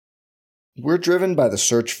We're driven by the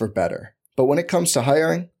search for better. But when it comes to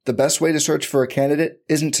hiring, the best way to search for a candidate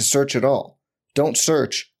isn't to search at all. Don't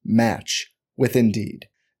search, match with Indeed.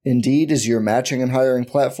 Indeed is your matching and hiring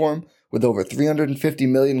platform with over 350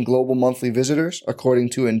 million global monthly visitors,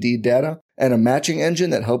 according to Indeed data, and a matching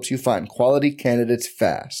engine that helps you find quality candidates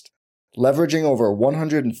fast. Leveraging over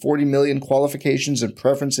 140 million qualifications and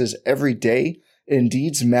preferences every day,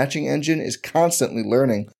 Indeed's matching engine is constantly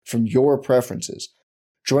learning from your preferences.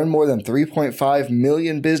 Join more than 3.5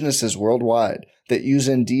 million businesses worldwide that use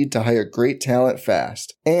Indeed to hire great talent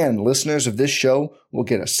fast. And listeners of this show will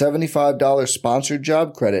get a $75 sponsored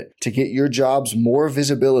job credit to get your jobs more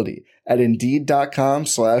visibility at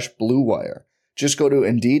Indeed.com/Blue Wire. Just go to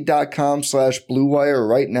Indeed.com/Blue Wire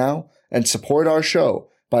right now and support our show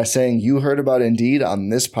by saying you heard about Indeed on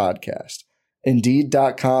this podcast.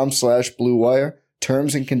 Indeed.com/Blue Wire.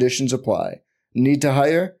 Terms and conditions apply. Need to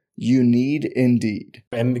hire? You need Indeed.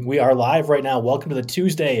 And we are live right now. Welcome to the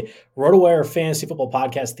Tuesday RotoWire Fantasy Football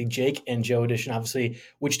Podcast, the Jake and Joe edition, obviously,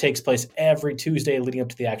 which takes place every Tuesday leading up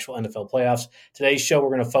to the actual NFL playoffs. Today's show, we're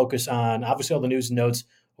going to focus on, obviously, all the news and notes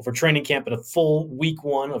over training camp and a full week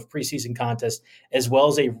one of preseason contest, as well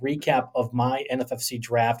as a recap of my NFFC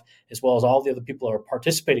draft, as well as all the other people who are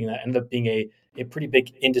participating in that. Ended up being a pretty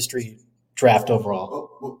big industry draft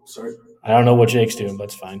overall. Sorry. I don't know what Jake's doing, but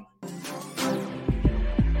it's fine.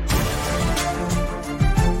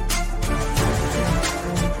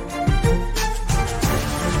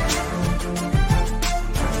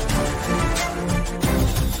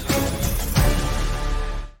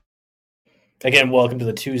 Again, welcome to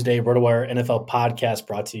the Tuesday RotoWire NFL podcast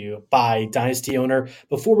brought to you by Dynasty Owner.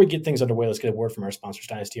 Before we get things underway, let's get a word from our sponsors,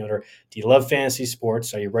 Dynasty Owner. Do you love fantasy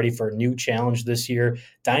sports? Are you ready for a new challenge this year?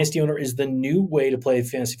 Dynasty Owner is the new way to play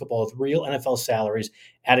fantasy football with real NFL salaries,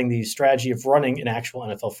 adding the strategy of running an actual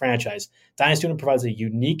NFL franchise. Dynasty Owner provides a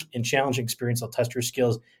unique and challenging experience that'll test your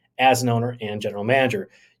skills as an owner and general manager.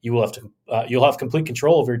 You'll have complete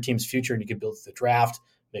control over your team's future, and you can build the draft,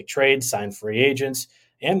 make trades, sign free agents,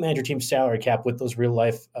 and manage your team's salary cap with those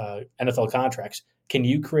real-life NFL contracts. Can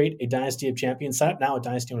you create a Dynasty of Champions? Sign up now at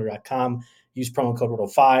dynastyowner.com. Use promo code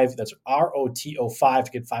ROTO5. That's ROTO5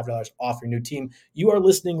 to get $5 off your new team. You are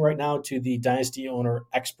listening right now to the Dynasty Owner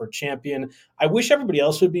Expert Champion. I wish everybody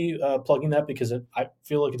else would be plugging that because I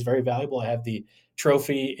feel like it's very valuable. I have the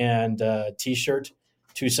trophy and T-shirt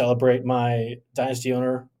to celebrate my Dynasty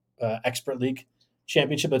Owner Expert League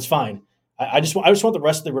championship. That's fine. I just want the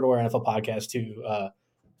rest of the RotoWire NFL podcast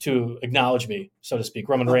to acknowledge me, so to speak.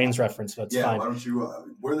 Roman Reigns reference, that's fine. Why don't you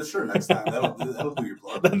wear the shirt next time? That'll do your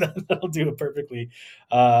plug. That'll do it perfectly.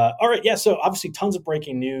 All right, yeah, so obviously tons of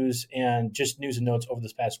breaking news and just news and notes over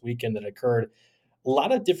this past weekend that occurred. A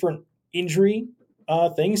lot of different injury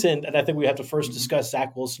things, and I think we have to first discuss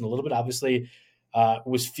Zach Wilson a little bit. Obviously,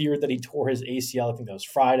 was feared that he tore his ACL. I think that was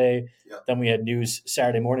Friday. Yep. Then we had news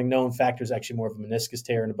Saturday morning. Known factor is actually more of a meniscus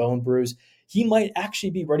tear and a bone bruise. He might actually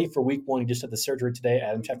be ready for week one. He just had the surgery today.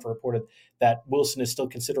 Adam Schefter reported that Wilson is still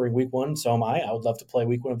considering week one. So am I. I would love to play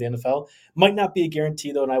week one of the NFL. Might not be a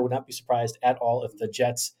guarantee, though, and I would not be surprised at all if the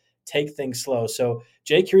Jets take things slow. So,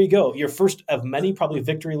 Jake, here you go. Your first of many probably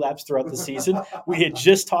victory laps throughout the season. We had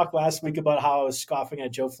just talked last week about how I was scoffing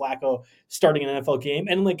at Joe Flacco starting an NFL game.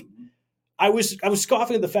 And, I was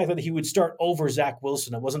scoffing at the fact that he would start over Zach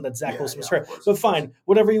Wilson. It wasn't that Zach Wilson was hurt. But fine,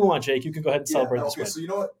 whatever you want, Jake. You can go ahead and celebrate this. Okay, so you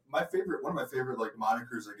know what? One of my favorite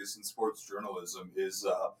monikers, I guess, in sports journalism is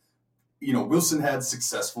Wilson had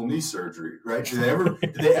successful knee surgery, right? Did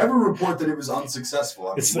they ever report that it was unsuccessful?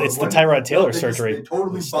 I mean, it's the Tyrod Taylor surgery. They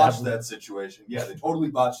totally botched that situation. Yeah, they totally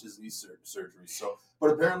botched his knee surgery. So, but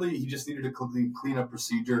apparently he just needed a clean up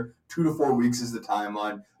procedure. 2 to 4 weeks is the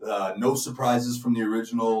timeline. No surprises from the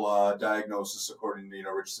original diagnosis, according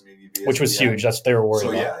to Rich Cimini, which was huge. That's what they were worried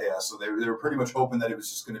about. Yeah. So they were pretty much hoping that it was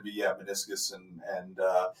just going to be meniscus,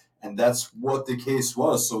 and that's what the case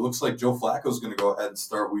was. So it looks like Joe Flacco's going to go ahead and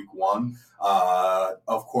start week one.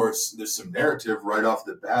 Of course, there's some narrative right off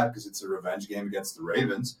the bat because it's a revenge game against the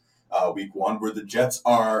Ravens. Week one, where the Jets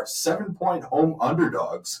are 7-point home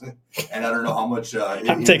underdogs, and I don't know how much.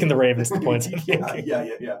 I'm taking the Ravens the points.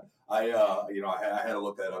 Yeah. I had to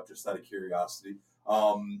look that up just out of curiosity.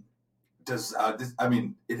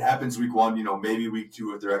 It happens week one. Maybe week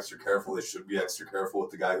two, if they're extra careful, they should be extra careful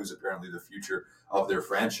with the guy who's apparently the future of their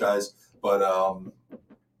franchise. But I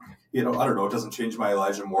don't know. It doesn't change my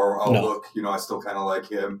Elijah Moore outlook. No. I still kind of like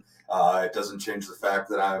him. It doesn't change the fact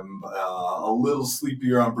that I'm a little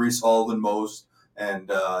sleepier on Breece Hall than most. and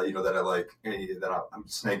that I like. That I'm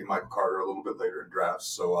snagging Michael Carter a little bit later in drafts.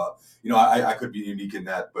 So I could be unique in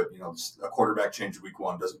that, but just a quarterback change week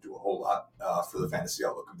one doesn't do a whole lot for the fantasy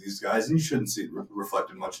outlook of these guys, and you shouldn't see it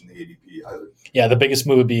reflected much in the ADP either. Yeah, the biggest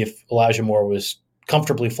move would be if Elijah Moore was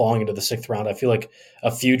comfortably falling into the 6th round. I feel like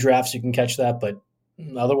a few drafts you can catch that, but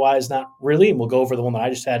otherwise not really. And we'll go over the one that I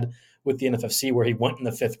just had with the NFFC where he went in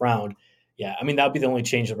the 5th round. Yeah, I mean, that would be the only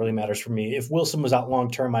change that really matters for me. If Wilson was out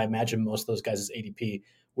long-term, I imagine most of those guys' ADP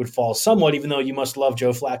would fall somewhat, even though you must love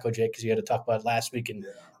Joe Flacco, Jake, because you had to talk about it last week and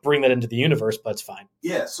bring that into the universe, but it's fine.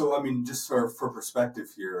 Yeah, so, I mean, just for perspective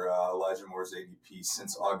here, Elijah Moore's ADP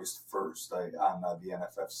since August 1st on the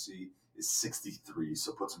NFFC is 63,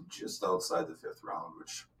 so puts him just outside the 5th round,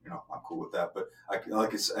 which, I'm cool with that. But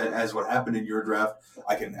as what happened in your draft,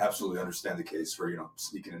 I can absolutely understand the case for,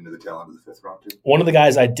 sneaking into the tail end of the 5th round too. One of the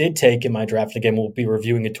guys I did take in my draft, again, we'll be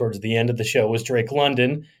reviewing it towards the end of the show, was Drake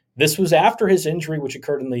London. This was after his injury, which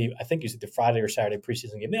occurred in I think it was the Friday or Saturday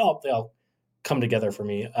preseason game. They all come together for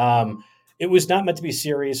me. It was not meant to be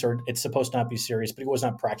serious, or it's supposed to not be serious, but he was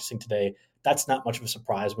not practicing today. That's not much of a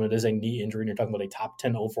surprise when it is a knee injury and you're talking about a top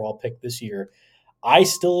 10 overall pick this year. I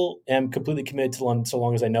still am completely committed to London so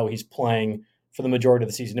long as I know he's playing for the majority of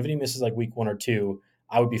the season. If he misses like week 1 or 2,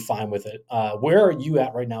 I would be fine with it. Where are you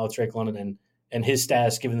at right now with Drake London and his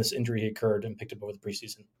status given this injury he occurred and picked up over the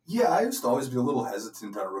preseason? Yeah, I used to always be a little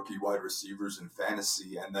hesitant on rookie wide receivers in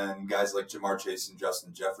fantasy, and then guys like Jamar Chase and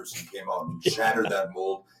Justin Jefferson came out and shattered that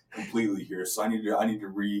mold completely here. So I need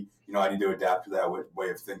to adapt to that way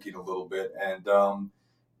of thinking a little bit. And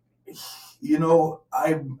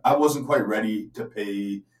I wasn't quite ready to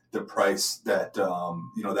pay the price that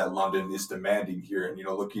that London is demanding here. And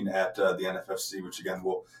looking at the NFFC, which again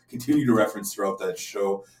we'll continue to reference throughout that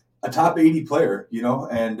show, a top 80 player,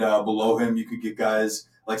 and below him you could get guys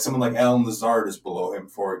like someone like Allen Lazard is below him,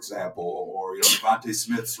 for example, or Devontae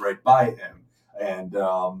Smith's right by him. And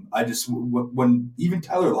when even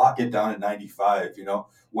Tyler Lockett down at 95,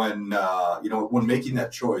 when making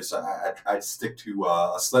that choice, I'd stick to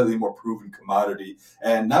a slightly more proven commodity.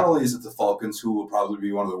 And not only is it the Falcons, who will probably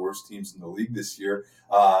be one of the worst teams in the league this year,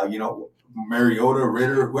 Mariota,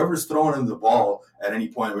 Ritter, whoever's throwing him the ball at any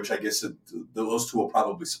point, which I guess those two will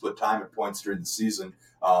probably split time at points during the season.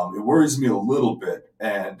 It worries me a little bit,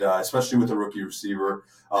 and especially with a rookie receiver.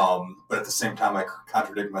 But at the same time, I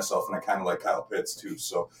contradict myself, and I kind of like Kyle Pitts too.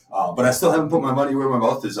 So, but I still haven't put my money where my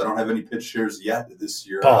mouth is. I don't have any Pitts shares yet this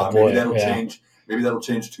year. Maybe that'll change. Maybe that'll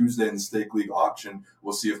change Tuesday in the Stake League auction.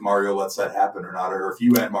 We'll see if Mario lets that happen or not, or if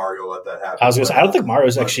you and Mario let that happen. I was going to say, I don't think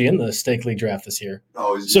Mario's actually in the Stake League draft this year.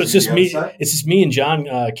 Oh, it's just me. It's just me and John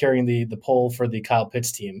carrying the poll for the Kyle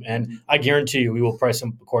Pitts team, and I guarantee you, we will price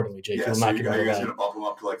him accordingly. Jake, yeah, so you guys going to bump him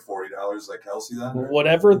up to like $40, like Kelsey then? Or?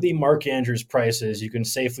 Whatever the Mark Andrews price is, you can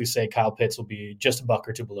safely say Kyle Pitts will be just a buck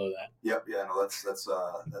or two below that. Yep, yeah, no, that's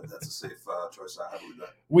a safe choice. I believe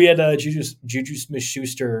that. We had Juju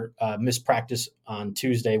Smith-Schuster miss practice on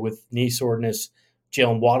Tuesday with knee soreness.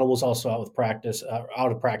 Jalen Waddle was also out of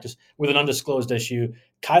practice with an undisclosed issue.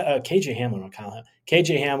 KJ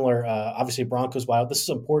Hamler, obviously Broncos wild. This is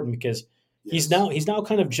important because he's now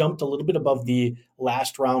kind of jumped a little bit above the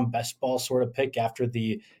last round best ball sort of pick after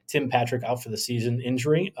the Tim Patrick out for the season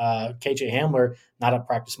injury. KJ Hamler not at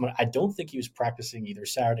practice. I don't think he was practicing either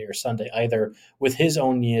Saturday or Sunday either with his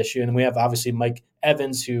own knee issue. And then we have obviously Mike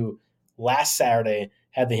Evans, who last Saturday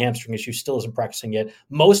had the hamstring issue, still isn't practicing yet.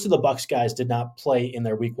 Most of the Bucs guys did not play in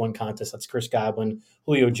their week 1 contest. That's Chris Godwin,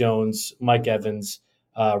 Julio Jones, Mike Evans,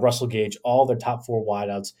 Russell Gage. All their top 4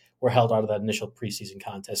 wideouts were held out of that initial preseason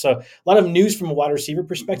contest. So a lot of news from a wide receiver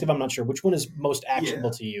perspective. I'm not sure which one is most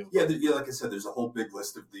actionable to you. Yeah, like I said, there's a whole big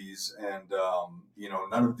list of these, and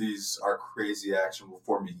none of these are crazy actionable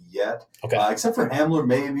for me yet. Okay, except for Hamler,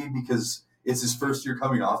 maybe because it's his first year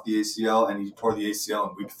coming off the ACL, and he tore the ACL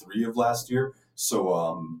in week 3 of last year. So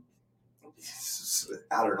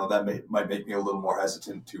I don't know. That might make me a little more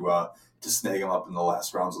hesitant to snag him up in the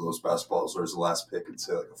last rounds of those best balls, or as the last pick in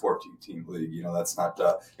say like a 14-team league. That's not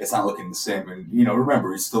it's not looking the same. And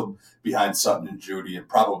remember, he's still behind Sutton and Judy, and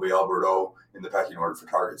probably Albert O in the pecking order for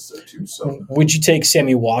targets there too. So would you take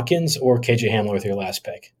Sammy Watkins or KJ Hamler with your last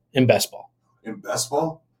pick in best ball? In best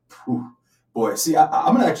ball, boy, see,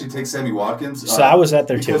 I'm gonna actually take Sammy Watkins. So I was at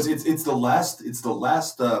there because too. It's the last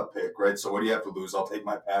pick, right? So what do you have to lose? I'll take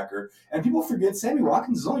my Packer. And people forget Sammy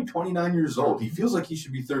Watkins is only 29 years old. He feels like he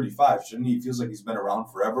should be 35, shouldn't he? He feels like he's been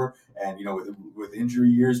around forever, and with injury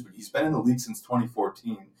years, but he's been in the league since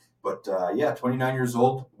 2014. But 29 years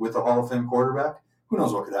old with a Hall of Fame quarterback. Who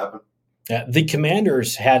knows what could happen? Yeah, the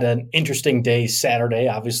Commanders had an interesting day Saturday.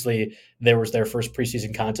 Obviously, there was their first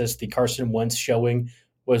preseason contest. The Carson Wentz showing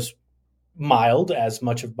was mild, as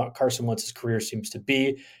much of Carson Wentz's career seems to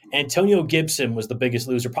be. Antonio Gibson was the biggest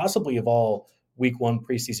loser, possibly of all week one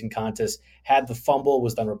preseason contests. Had the fumble,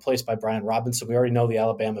 was then replaced by Brian Robinson. We already know the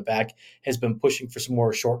Alabama back has been pushing for some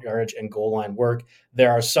more short yardage and goal line work.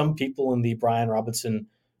 There are some people in the Brian Robinson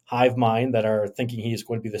hive mind that are thinking he is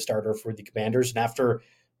going to be the starter for the Commanders. And after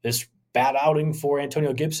this bad outing for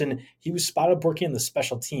Antonio Gibson, he was spotted working in the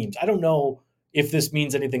special teams. I don't know if this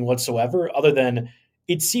means anything whatsoever, other than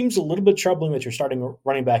it seems a little bit troubling that your starting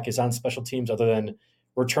running back is on special teams other than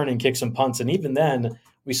returning kicks and punts. And even then,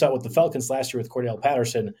 we saw it with the Falcons last year with Cordell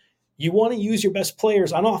Patterson. You want to use your best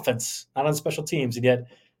players on offense, not on special teams. And yet,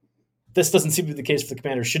 this doesn't seem to be the case for the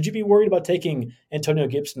Commanders. Should you be worried about taking Antonio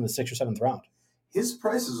Gibson in the 6th or 7th round? His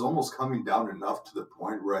price is almost coming down enough to the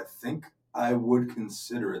point where I think I would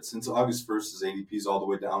consider it. Since August 1st, his ADP is all the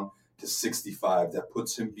way down to 65. That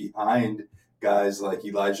puts him behind guys like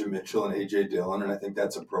Elijah Mitchell and A.J. Dillon, and I think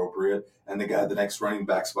that's appropriate. And the next running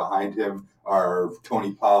backs behind him are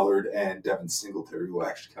Tony Pollard and Devin Singletary, who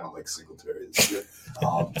actually kind of like Singletary this year.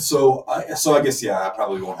 So I guess, I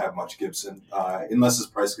probably won't have much Gibson unless his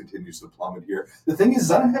price continues to plummet here. The thing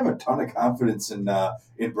is, I don't have a ton of confidence in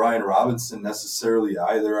Brian Robinson necessarily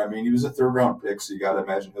either. I mean, he was a third-round pick, so you got to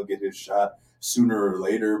imagine he'll get his shot sooner or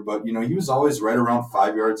later. But, he was always right around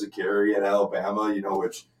 5 yards a carry at Alabama,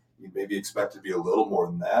 which – you'd maybe expect to be a little more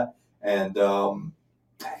than that. And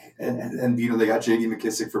they got J.D.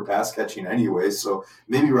 McKissick for pass catching anyway. So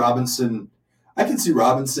maybe I can see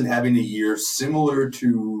Robinson having a year similar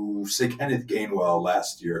to, say, Kenneth Gainwell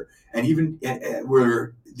last year. And even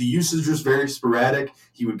where the usage was very sporadic,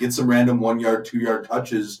 he would get some random 1 yard, 2 yard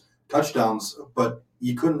touchdowns, but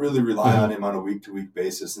you couldn't really rely on him on a week-to-week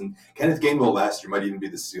basis. And Kenneth Gainwell last year might even be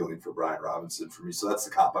the ceiling for Brian Robinson for me. So that's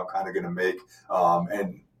the comp I'm kind of going to make.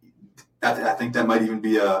 And I think that might even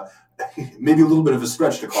be maybe a little bit of a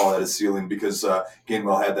stretch to call that a ceiling because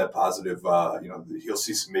Gainwell had that positive, he'll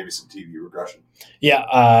see maybe some TV regression. Yeah,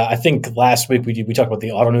 I think last week we talked about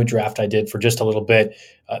the auto-new draft I did for just a little bit.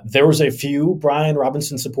 There was a few Brian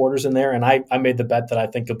Robinson supporters in there, and I made the bet that I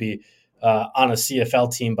think he'll be on a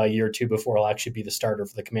CFL team by year 2 before he'll actually be the starter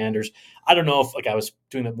for the Commanders. I don't know if I was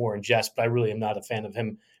doing that more in jest, but I really am not a fan of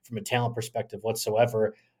him from a talent perspective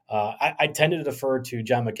whatsoever. I tended to defer to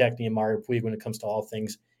John McKechnie and Mario Puig when it comes to all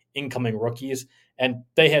things incoming rookies. And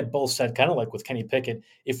they had both said, kind of like with Kenny Pickett,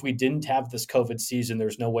 if we didn't have this COVID season,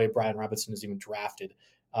 there's no way Brian Robinson is even drafted.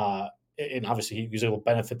 And obviously he was able to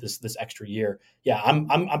benefit this extra year. Yeah,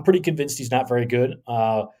 I'm pretty convinced he's not very good.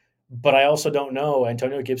 But I also don't know.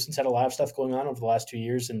 Antonio Gibson's had a lot of stuff going on over the last 2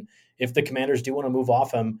 years. And if the Commanders do want to move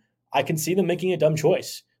off him, I can see them making a dumb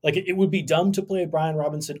choice. Like it would be dumb to play Brian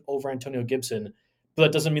Robinson over Antonio Gibson, but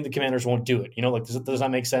that doesn't mean the Commanders won't do it. Does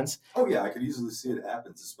that make sense? Oh, yeah, I could easily see it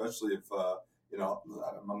happens, especially if,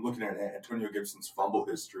 I'm looking at Antonio Gibson's fumble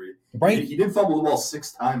history. Right. He did fumble the ball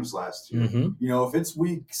 6 times last year. Mm-hmm. If it's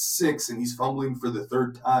week 6 and he's fumbling for the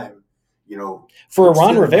 3rd time, for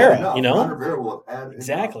Ron Rivera, Ron Rivera will have had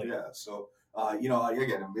exactly. Enough. Yeah. So,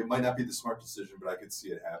 again, it might not be the smart decision, but I could see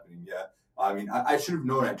it happening. Yeah. I mean, I should have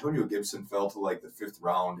known Antonio Gibson fell to like the 5th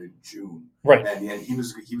round in June, right? And he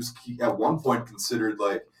was at one point considered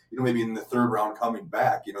like maybe in the 3rd round coming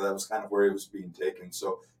back. That was kind of where he was being taken.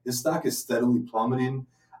 So his stock is steadily plummeting.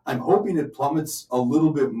 I'm hoping it plummets a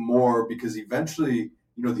little bit more because eventually,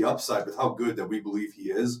 the upside with how good that we believe he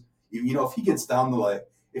is. If he gets down to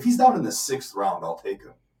if he's down in the 6th round, I'll take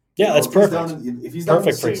him. Yeah, that's perfect. If he's down in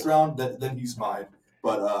the 6th round, then he's mine.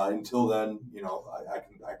 But until then, I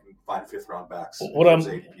can find 5th round backs. What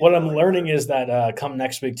I'm learning is that come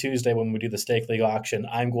next week Tuesday when we do the Stake League auction,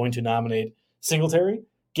 I'm going to nominate Singletary,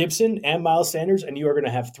 Gibson, and Miles Sanders, and you are going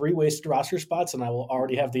to have 3 wasted roster spots, and I will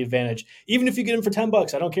already have the advantage. Even if you get them for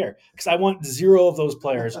 $10, I don't care because I want 0 of those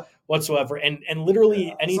players whatsoever. And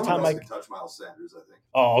literally anytime I can touch Miles Sanders, I think.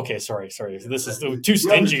 Oh, okay. Sorry. This is too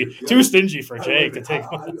stingy. Too stingy for Jake to take.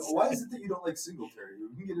 Why is it that you don't like Singletary?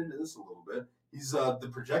 We can get into this a little bit. He's the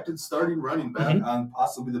projected starting running back on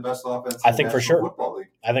possibly the best offense in the National Football League.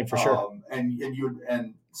 I think for sure.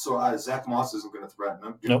 So Zach Moss isn't going to threaten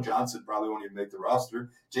him. Nope. Johnson probably won't even make the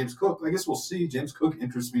roster. James Cook, I guess we'll see. James Cook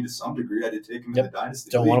interests me to some degree. I did take him in the Dynasty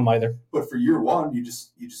Don't League. Want him either. But for year 1, you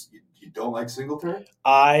don't like Singletary?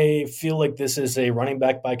 I feel like this is a running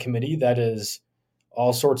back by committee that is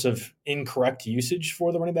all sorts of incorrect usage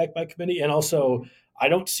for the running back by committee. And also, I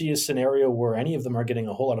don't see a scenario where any of them are getting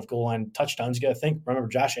a whole lot of goal line touchdowns. You got to think, remember,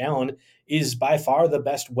 Josh Allen is by far the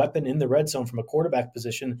best weapon in the red zone from a quarterback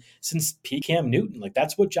position since Cam Newton. Like,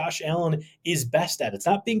 that's what Josh Allen is best at. It's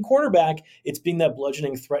not being quarterback, it's being that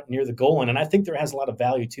bludgeoning threat near the goal line. And I think there has a lot of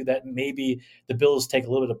value to that. Maybe the Bills take a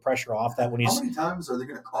little bit of pressure off that when he's. How many times are they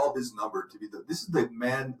going to call his number to be this is the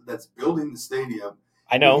man that's building the stadium?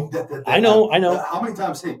 I know. I know. How many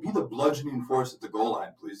times, hey, be the bludgeoning force at the goal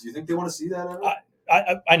line, please? Do you think they want to see that ever?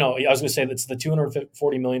 I know. I was going to say that's the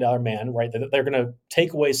 $240 million man, right? They're going to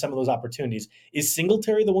take away some of those opportunities. Is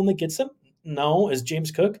Singletary the one that gets them? No. Is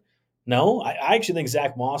James Cook? No. I actually think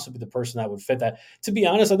Zach Moss would be the person that would fit that. To be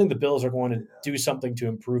honest, I think the Bills are going to do something to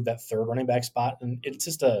improve that third running back spot, and it's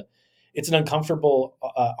just it's an uncomfortable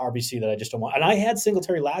RBC that I just don't want. And I had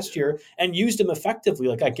Singletary last year and used him effectively.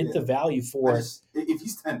 Like, I get the value for it. If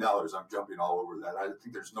he's $10, I'm jumping all over that. I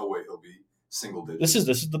think there's no way he'll be single digits. This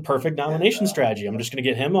is the perfect nomination strategy. I'm just going to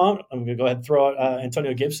get him on. I'm going to go ahead and throw out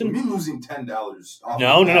Antonio Gibson. Me losing $10.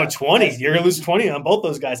 No, 20. You're going to lose 20 on both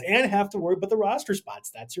those guys and have to worry about the roster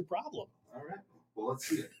spots. That's your problem. All right. Well, let's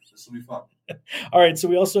see it. This will be fun. All right. So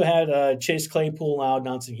we also had Chase Claypool now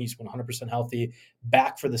announcing he's 100% healthy,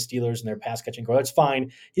 back for the Steelers in their pass catching core. That's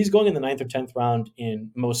fine. He's going in the 9th or 10th round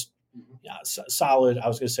in most solid, I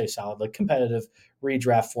was going to say solid, like competitive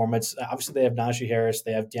redraft formats. Obviously, they have Najee Harris.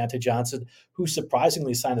 They have Deontay Johnson, who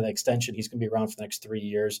surprisingly signed an extension. He's going to be around for the next 3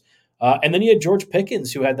 years. And then you had George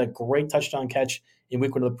Pickens, who had that great touchdown catch in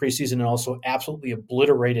week 1 of the preseason and also absolutely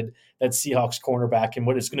obliterated that Seahawks cornerback in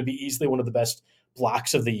what is going to be easily one of the best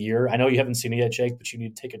blocks of the year. I know you haven't seen it yet, Jake, but you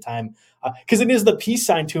need to take your time because it is the peace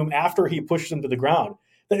sign to him after he pushed him to the ground.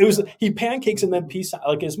 He pancakes and then peace sign.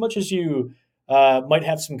 Like, as much as you might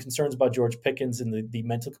have some concerns about George Pickens in the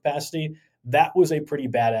mental capacity, that was a pretty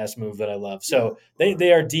badass move that I love. So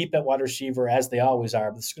they are deep at wide receiver, as they always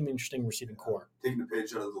are, but this is going to be an interesting receiving core. Taking a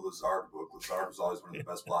page out of the Lazard book, Lazard was always one of the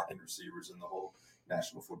best blocking receivers in the whole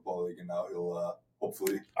National Football League, and now he'll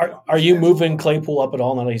hopefully. Are you moving Claypool up at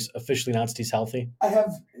all now that he's officially announced he's healthy? I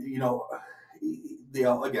have, the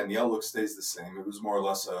outlook stays the same. It was more or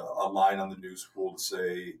less a line on the news pool to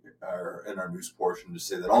say, or in our news portion, to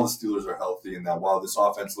say that all the Steelers are healthy and that while this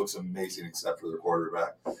offense looks amazing except for their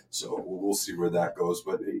quarterback. So we'll see where that goes.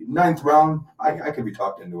 But 9th round, I could be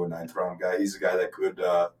talked into a 9th round guy. He's a guy that could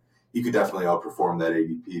he could definitely outperform that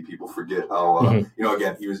ADP. People forget how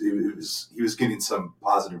again he was getting some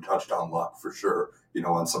positive touchdown luck for sure.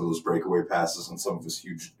 On some of those breakaway passes and some of his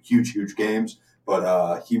huge games.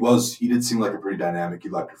 But he did seem like a pretty dynamic,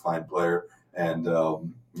 electrifying player. And, we'll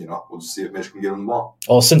just see if Michigan get him the ball.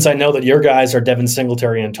 Well, since I know that your guys are Devin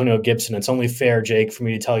Singletary and Antonio Gibson, it's only fair, Jake, for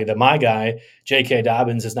me to tell you that my guy, J.K.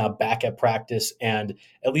 Dobbins, is now back at practice and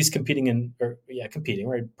at least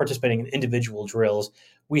participating in individual drills.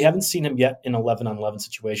 We haven't seen him yet in 11-on-11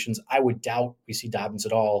 situations. I would doubt we see Dobbins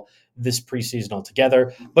at all this preseason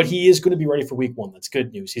altogether, but he is going to be ready for week 1. That's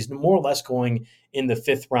good news. He's more or less going in the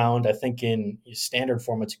 5th round. I think in standard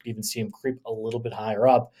formats, you could even see him creep a little bit higher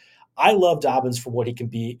up. I love Dobbins for what he can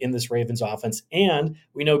be in this Ravens offense, and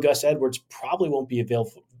we know Gus Edwards probably won't be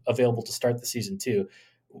available to start the season too.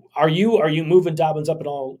 Are you moving Dobbins up at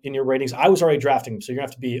all in your ratings? I was already drafting him, so you're going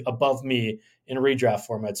to have to be above me in redraft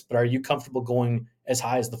formats, but are you comfortable going as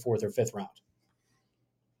high as the 4th or 5th round?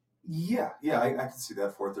 Yeah, I can see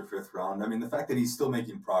that 4th or 5th round. I mean, the fact that he's still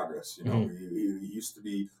making progress, he used to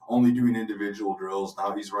be only doing individual drills.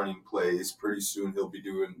 Now he's running plays. Pretty soon he'll be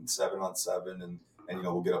doing 7-on-7 and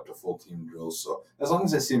we'll get up to full team drills. So as long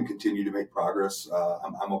as I see him continue to make progress,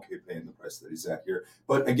 I'm okay paying the price that he's at here.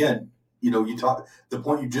 But again, you talk the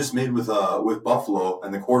point you just made with Buffalo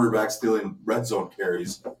and the quarterback stealing red zone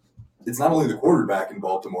carries. It's not only the quarterback in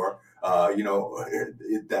Baltimore,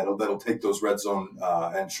 that'll take those red zone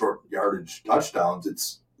and short yardage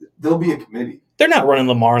touchdowns. There'll be a committee. They're not running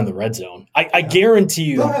Lamar in the red zone. I guarantee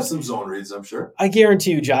you. They'll have some zone reads, I'm sure. I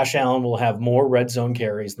guarantee you Josh Allen will have more red zone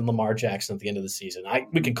carries than Lamar Jackson at the end of the season.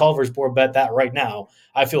 We can Culver's board bet that right now.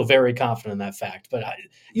 I feel very confident in that fact. But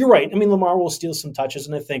you're right. I mean, Lamar will steal some touches,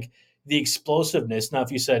 and I think the explosiveness. Now,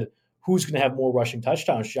 if you said who's going to have more rushing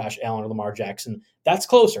touchdowns, Josh Allen or Lamar Jackson, that's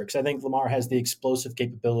closer because I think Lamar has the explosive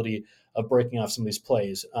capability of breaking off some of these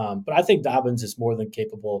plays. But I think Dobbins is more than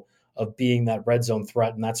capable of being that red zone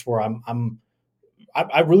threat, and that's where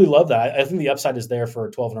I really love that. I think the upside is there for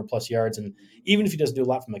 1,200 plus yards, and even if he doesn't do a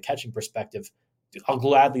lot from a catching perspective, I'll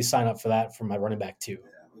gladly sign up for that for my running back too. Yeah,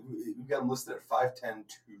 we've got him listed at 5'10",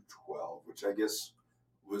 212, which I guess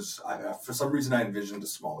was for some reason I envisioned a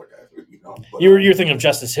smaller guy. But, you're thinking of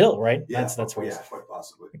Justice Hill, right? Yeah, that's where quite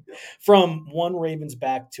possibly. From one Ravens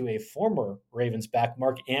back to a former Ravens back,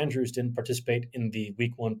 Mark Andrews didn't participate in the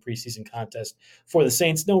Week 1 preseason contest for the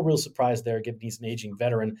Saints. No real surprise there, given he's an aging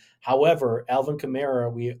veteran. However, Alvin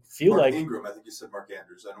Kamara, we feel Mark like Ingram. I think you said Mark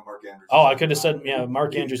Andrews. I know Mark Andrews. Oh, I could have said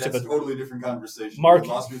Mark Andrews. That's a totally different conversation. Mark you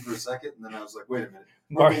lost me for a second, and then I was like, wait a minute.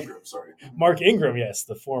 Mark Ingram. Sorry, Mark Ingram. Yes,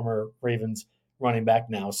 the former Ravens running back,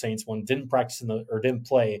 now Saints one, didn't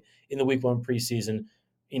play in the Week 1 preseason.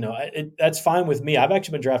 That's fine with me. I've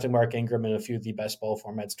actually been drafting Mark Ingram in a few of the best ball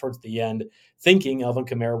formats towards the end, thinking Alvin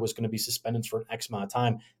Kamara was going to be suspended for an X amount of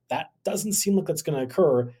time. That doesn't seem like that's going to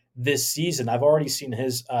occur this season. I've already seen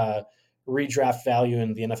his redraft value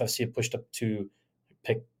in the NFFC pushed up to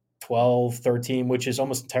pick 12, 13, which is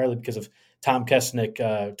almost entirely because of Tom Kesnick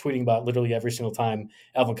tweeting about literally every single time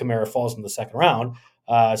Alvin Kamara falls in the second round.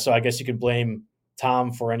 So I guess you can blame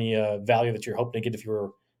Tom for any value that you're hoping to get if you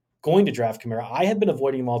were going to draft Kamara. I have been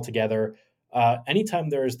avoiding him altogether. Anytime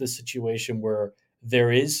there is this situation where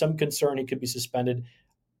there is some concern he could be suspended,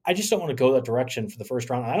 I just don't want to go that direction for the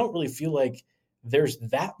first round. I don't really feel like there's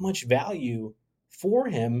that much value for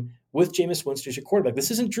him with Jameis Winston as your quarterback.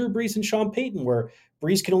 This isn't Drew Brees and Sean Payton, where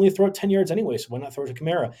Brees can only throw it 10 yards anyway, so why not throw it to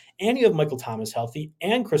Kamara? And you have Michael Thomas healthy,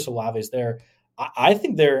 and Chris Olave is there. I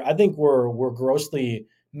think we're grossly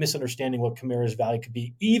misunderstanding what Kamara's value could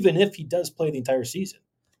be, even if he does play the entire season.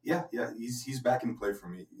 Yeah, he's back in play for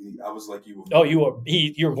me. I was like you. Oh,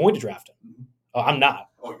 you're going to draft him. Mm-hmm. Oh, I'm not.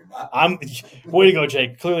 Oh, you're not? Way to go,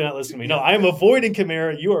 Jake. Clearly not listening to me. No, I am avoiding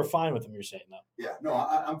Kamara. You are fine with him, you're saying, though. Yeah, no,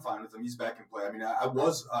 I'm fine with him. He's back in play. I mean, I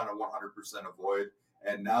was on a 100% avoid,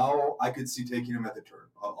 and now I could see taking him at the turn.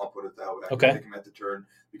 I'll put it that way. I could take him at the turn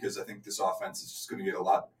because I think this offense is just going to get a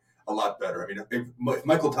lot better. I mean, if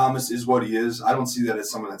Michael Thomas is what he is, I don't see that as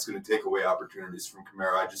someone that's going to take away opportunities from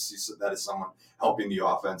Kamara. I just see that as someone helping the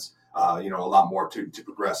offense, a lot more to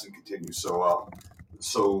progress and continue. So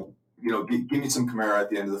give me some Kamara at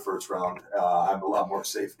the end of the first round. I'm a lot more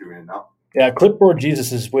safe doing it now. Yeah, Clipboard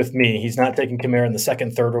Jesus is with me. He's not taking Kamara in the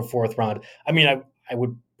second, third, or fourth round. I mean, I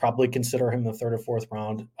would probably consider him the third or fourth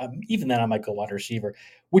round. Even then, I might go wide receiver.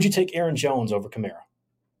 Would you take Aaron Jones over Kamara?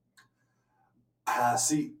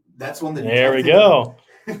 See, that's one that. There we go.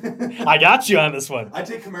 I got you on this one. I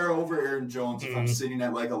take Kamara over Aaron Jones if I'm sitting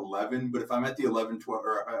at like 11, but if I'm at the 11, 12,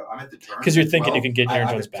 or I'm at the turn. Because you're thinking 12, you can get Aaron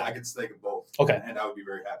Jones back. I could stake them both. Okay. And I would be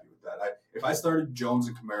very happy with that. If I started Jones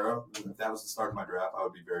and Kamara, if that was the start of my draft, I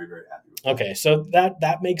would be very, very happy with that. Okay, so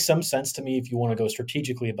that makes some sense to me if you want to go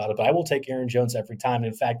strategically about it, but I will take Aaron Jones every time. And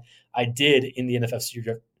in fact, I did in the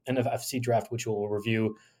NFFC draft, which we'll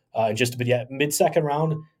review in just a bit. Yeah, mid-second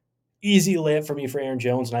round, easy layup for me for Aaron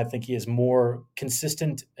Jones, and I think he is more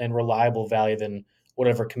consistent and reliable value than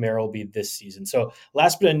whatever Kamara will be this season. So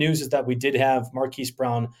last bit of news is that we did have Marquise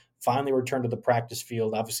Brown finally returned to the practice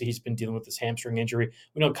field. Obviously, he's been dealing with this hamstring injury.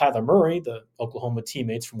 We know Kyler Murray, the Oklahoma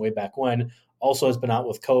teammates from way back when, also has been out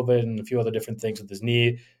with COVID and a few other different things with his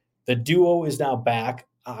knee. The duo is now back.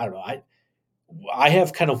 I don't know. I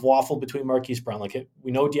have kind of waffled between Marquise Brown. Like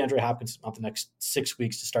we know DeAndre Hopkins is out the next 6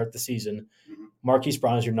 weeks to start the season. Marquise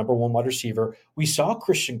Brown is your number one wide receiver. We saw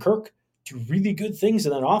Christian Kirk do really good things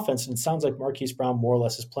in that offense, and it sounds like Marquise Brown more or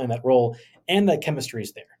less is playing that role, and that chemistry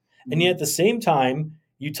is there. Mm-hmm. And yet at the same time,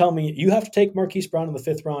 you tell me you have to take Marquise Brown in the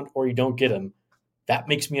fifth round or you don't get him. That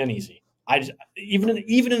makes me uneasy. Even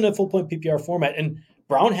in a full-point PPR format, and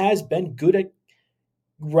Brown has been good at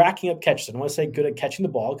racking up catches. I don't want to say good at catching the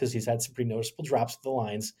ball because he's had some pretty noticeable drops at the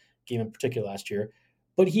Lions game in particular last year.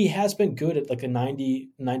 But he has been good at like a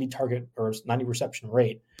 90 target or 90 reception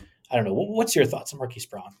rate. I don't know. What's your thoughts on Marquise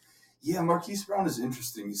Brown? Yeah, Marquise Brown is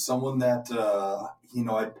interesting. He's someone that,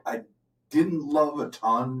 I didn't love a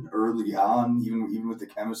ton early on, even with the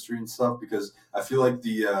chemistry and stuff, because I feel like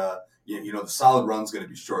the solid run's going to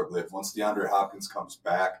be short-lived. Once DeAndre Hopkins comes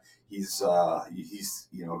back, he's a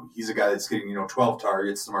guy that's getting 12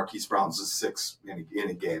 targets. The Marquise Brown's is 6 in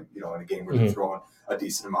a game. In a game where they're throwing a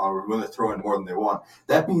decent amount, or when they're throwing more than they want.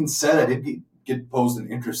 That being said, I did get posed an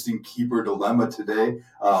interesting keeper dilemma today.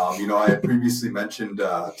 I had previously mentioned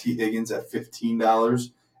T. Higgins at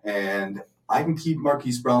 $15, and I can keep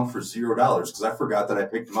Marquise Brown for $0 because I forgot that I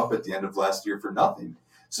picked him up at the end of last year for nothing.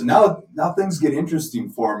 So now things get interesting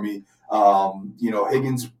for me.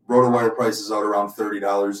 Higgins RotoWire prices out around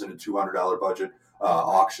 $30 in a $200 budget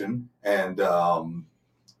auction, and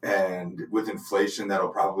with inflation, that'll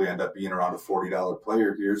probably end up being around a $40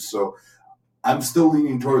 player here. So I'm still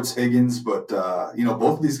leaning towards Higgins, but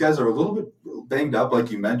both of these guys are a little banged up, like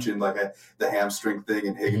you mentioned, the hamstring thing,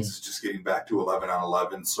 and Higgins is just getting back to 11 on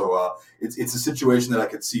 11. So it's a situation that I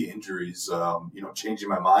could see injuries, changing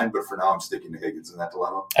my mind. But for now, I'm sticking to Higgins in that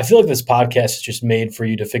dilemma. I feel like this podcast is just made for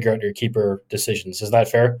you to figure out your keeper decisions. Is that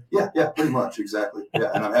fair? Yeah, pretty much, exactly.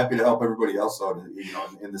 Yeah, and I'm happy to help everybody else out,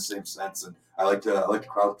 in the same sense. And I like to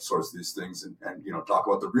crowdsource these things and talk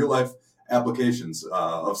about the real life applications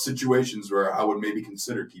of situations where I would maybe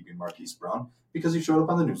consider keeping Marquise Brown because he showed up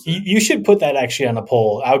on the news. You should put that actually on a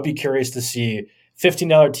poll. I would be curious to see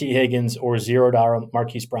 $15 T. Higgins or $0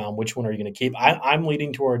 Marquise Brown. Which one are you going to keep? I'm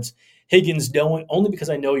leaning towards Higgins, only because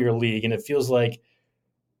I know your league, and it feels like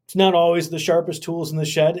it's not always the sharpest tools in the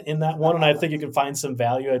shed in that one, and I think you can find some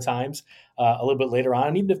value at times a little bit later on.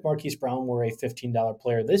 And even if Marquise Brown were a $15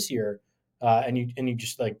 player this year, and you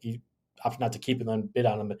just you opt not to keep him and bid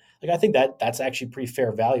on him, I think that's actually pretty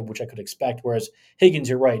fair value, which I could expect. Whereas Higgins,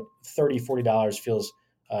 you're right, $30, $40 feels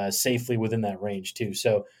safely within that range too.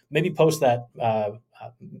 So maybe post that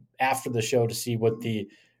after the show to see what the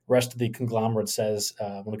rest of the conglomerate says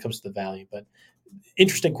when it comes to the value. But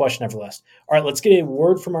interesting question nevertheless. All right, let's get a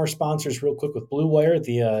word from our sponsors real quick with Blue Wire.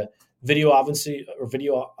 The video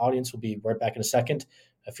audience will be right back in a second.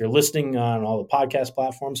 If you're listening on all the podcast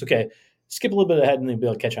platforms, okay, skip a little bit ahead and then you'll be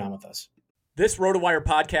able to catch on with us. This RotoWire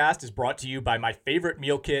podcast is brought to you by my favorite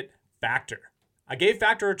meal kit, Factor. I gave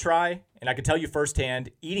Factor a try, and I can tell you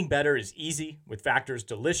firsthand, eating better is easy with Factor's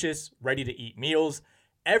delicious, ready-to-eat meals.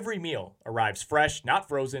 Every meal arrives fresh, not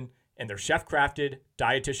frozen, and they're chef-crafted,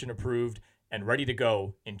 dietitian-approved, and ready to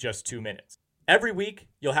go in just 2 minutes. Every week,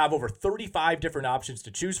 you'll have over 35 different options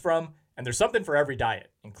to choose from, and there's something for every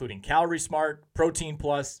diet, including Calorie Smart, Protein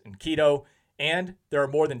Plus, and Keto. And there are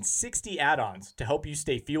more than 60 add-ons to help you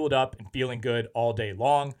stay fueled up and feeling good all day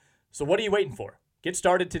long. So what are you waiting for? Get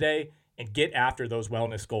started today and get after those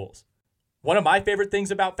wellness goals. One of my favorite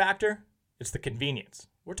things about Factor, it's the convenience.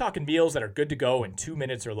 We're talking meals that are good to go in 2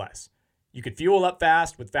 minutes or less. You can fuel up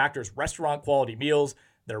fast with Factor's restaurant-quality meals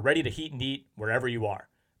that are ready to heat and eat wherever you are.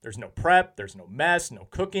 There's no prep, there's no mess, no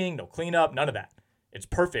cooking, no cleanup, none of that. It's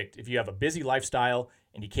perfect if you have a busy lifestyle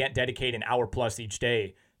and you can't dedicate an hour plus each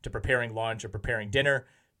day to preparing lunch or preparing dinner.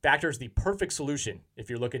 Factor is the perfect solution if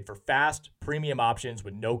you're looking for fast, premium options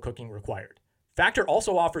with no cooking required. Factor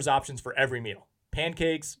also offers options for every meal.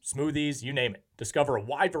 Pancakes, smoothies, you name it. Discover a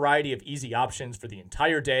wide variety of easy options for the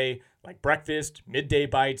entire day, like breakfast, midday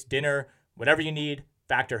bites, dinner, whatever you need,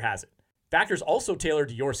 Factor has it. Factor's also tailored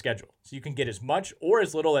to your schedule, so you can get as much or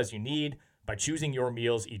as little as you need by choosing your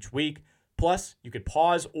meals each week. Plus, you could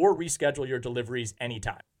pause or reschedule your deliveries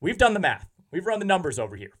anytime. We've done the math. We've run the numbers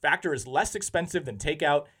over here. Factor is less expensive than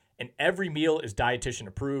takeout, and every meal is dietitian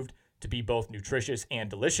approved to be both nutritious and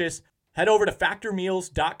delicious. Head over to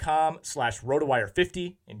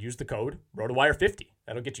factormeals.com/RotoWire50 and use the code RotoWire50.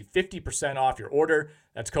 That'll get you 50% off your order.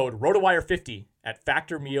 That's code RotoWire50 at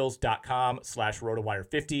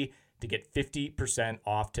factormeals.com/RotoWire50 to get 50%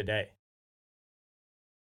 off today.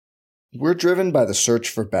 We're driven by the search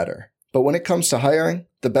for better. But when it comes to hiring,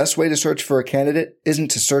 the best way to search for a candidate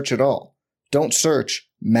isn't to search at all. Don't search,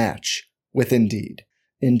 match with Indeed.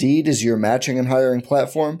 Indeed is your matching and hiring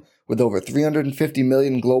platform with over 350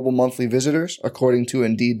 million global monthly visitors, according to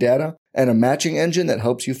Indeed data, and a matching engine that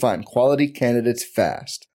helps you find quality candidates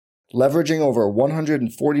fast. Leveraging over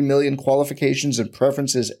 140 million qualifications and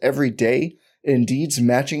preferences every day, Indeed's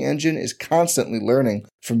matching engine is constantly learning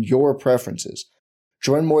from your preferences.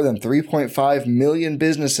 Join more than 3.5 million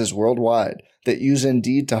businesses worldwide that use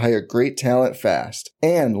Indeed to hire great talent fast.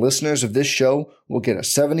 And listeners of this show will get a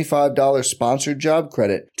 $75 sponsored job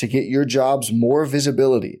credit to get your jobs more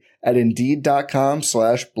visibility at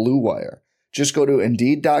Indeed.com/Blue Wire. Just go to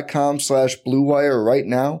Indeed.com/Blue Wire right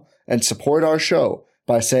now and support our show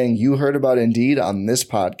by saying you heard about Indeed on this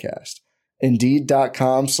podcast.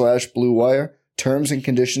 Indeed.com/Blue Wire. Terms and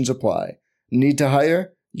conditions apply. Need to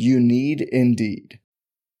hire? You need Indeed.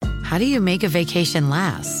 How do you make a vacation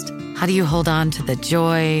last? How do you hold on to the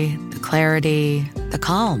joy, the clarity, the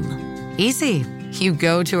calm? Easy. You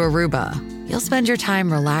go to Aruba. You'll spend your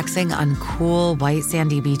time relaxing on cool, white,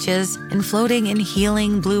 sandy beaches and floating in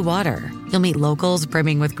healing blue water. You'll meet locals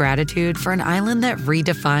brimming with gratitude for an island that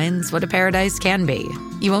redefines what a paradise can be.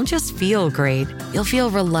 You won't just feel great. You'll feel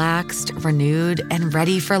relaxed, renewed, and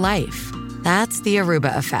ready for life. That's the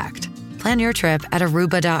Aruba effect. Plan your trip at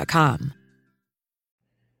Aruba.com.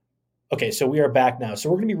 Okay, so we are back now. So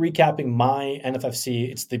we're going to be recapping my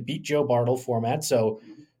NFFC. It's the Beat Joe Bartle format. So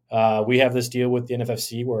we have this deal with the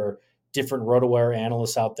NFFC where different RotoWire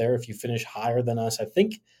analysts out there, if you finish higher than us, I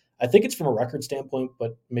think I think it's from a record standpoint,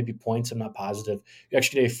 but maybe points. I'm not positive. You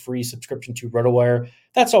actually get a free subscription to RotoWire.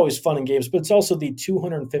 That's always fun and games, but it's also the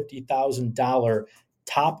 $250,000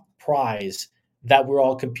 top prize that we're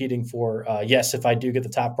all competing for. Yes, if I do get the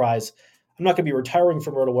top prize, I'm not going to be retiring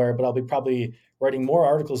from RotoWire, but I'll be probably writing more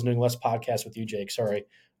articles and doing less podcasts with you, Jake. Sorry.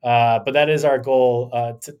 But that is our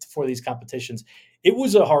goal for these competitions. It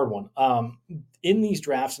was a hard one. In these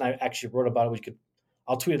drafts, and I actually wrote about it.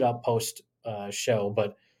 I'll tweet it out post show,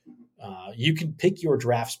 but you can pick your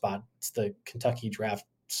draft spot. It's the Kentucky draft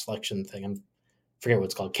selection thing. I forget what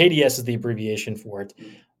it's called. KDS is the abbreviation for it.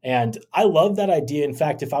 And I love that idea. In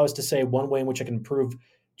fact, if I was to say one way in which I can improve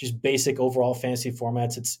just basic overall fantasy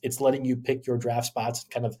formats, it's letting you pick your draft spots and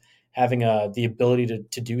kind of having the ability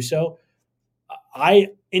to do so. I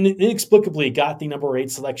inexplicably got the number 8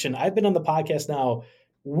 selection. I've been on the podcast now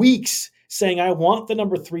weeks saying I want the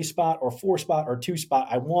number 3 spot or 4 spot or 2 spot.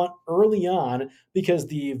 I want early on because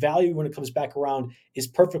the value when it comes back around is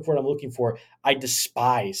perfect for what I'm looking for. I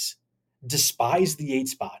despise the 8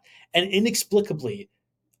 spot. And inexplicably,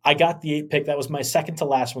 I got the 8 pick. That was my second to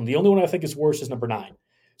last one. The only one I think is worse is number 9.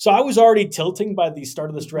 So I was already tilting by the start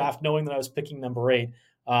of this draft, knowing that I was picking number 8.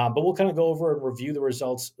 But we'll kind of go over and review the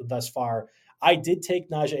results thus far. I did take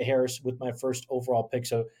Najee Harris with my first overall pick.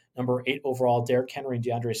 So number 8 overall, Derrick Henry and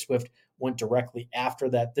DeAndre Swift went directly after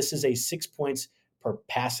that. This is a 6 points per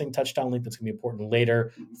passing touchdown link. That's going to be important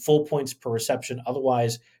later. Full points per reception.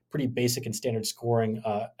 Otherwise, pretty basic and standard scoring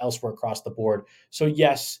elsewhere across the board. So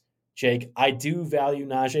yes, Jake, I do value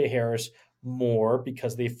Najee Harris more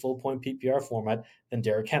because of the full point PPR format than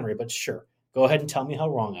Derrick Henry. But sure, go ahead and tell me how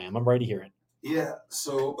wrong I am. I'm ready to hear it. Yeah,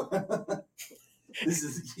 so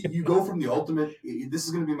you go from the ultimate. This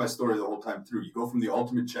is going to be my story the whole time through. You go from the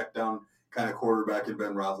ultimate check down kind of quarterback in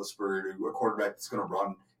Ben Roethlisberger to a quarterback that's going to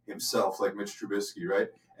run himself like Mitch Trubisky, right?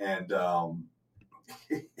 And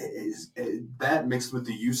that mixed with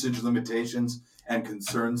the usage limitations and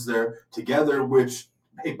concerns there together, which,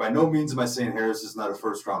 hey, by no means am I saying Harris is not a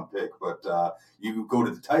first-round pick, but you go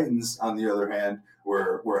to the Titans, on the other hand,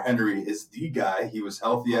 where Henry is the guy. He was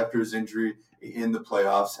healthy after his injury in the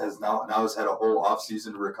playoffs, has had a whole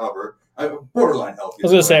offseason to recover. Borderline healthy. I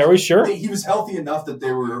was going to say, are we sure? He was healthy enough that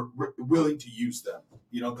they were willing to use them.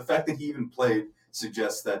 You know, the fact that he even played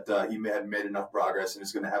suggests that he had made enough progress and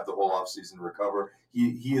is going to have the whole offseason to recover.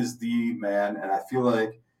 He is the man, and I feel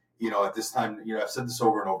like, you know, at this time, you know, I've said this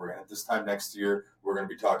over and over again. At this time next year, we're going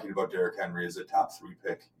to be talking about Derrick Henry as a top 3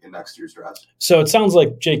 pick in next year's draft. So it sounds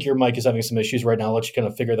like, Jake, your mic is having some issues right now. I'll let you kind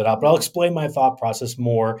of figure that out. But I'll explain my thought process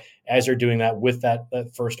more as you're doing that with that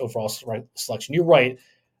first overall selection. You're right.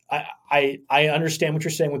 I understand what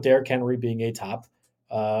you're saying with Derrick Henry being a top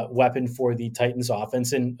weapon for the Titans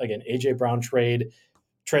offense. And again, A.J. Brown trade,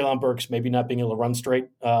 Treylon Burks maybe not being able to run straight,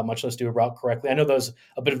 much less do a route correctly. I know that was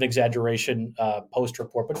a bit of an exaggeration post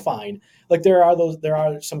report, but fine. Like there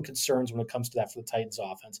are some concerns when it comes to that for the Titans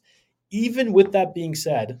offense. Even with that being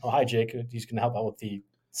said, oh hi Jake, he's going to help out with the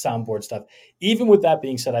soundboard stuff. Even with that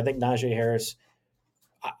being said, I think Najee Harris,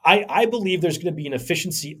 I believe there's going to be an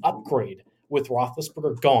efficiency upgrade with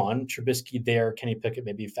Roethlisberger gone, Trubisky there, Kenny Pickett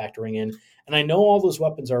maybe factoring in. And I know all those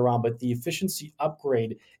weapons are around, but the efficiency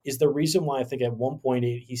upgrade is the reason why I think at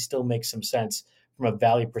 1.8 he still makes some sense from a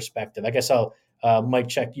value perspective. I guess I'll mic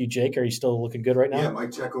check you, Jake. Are you still looking good right now? Yeah,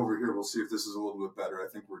 mic check over here. We'll see if this is a little bit better. I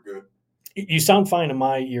think we're good. You sound fine in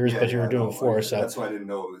my ears, but you were doing before. So that's why I didn't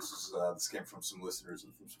know this came from some listeners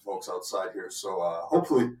and from some folks outside here. So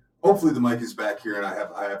hopefully the mic is back here and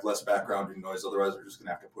I have less background noise. Otherwise, we're just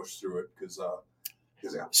gonna have to push through it because.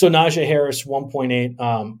 So Najee Harris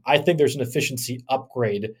 1.8. I think there's an efficiency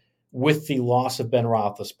upgrade with the loss of Ben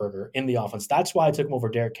Roethlisberger in the offense. That's why I took him over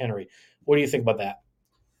Derrick Henry. What do you think about that?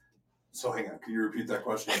 So hang on, can you repeat that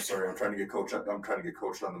question? I'm sorry, I'm trying to get coached on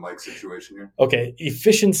the mic situation here. Okay,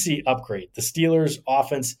 efficiency upgrade. The Steelers'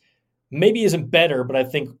 offense maybe isn't better, but I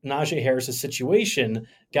think Najee Harris' situation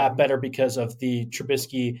got better because of the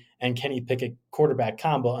Trubisky and Kenny Pickett quarterback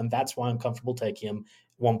combo, and that's why I'm comfortable taking him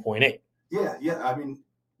 1.8. Yeah. I mean,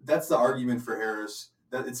 that's the argument for Harris.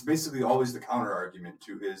 That it's basically always the counter argument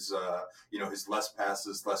to his, his less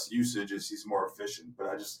passes, less usage, is he's more efficient. But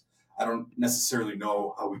I don't necessarily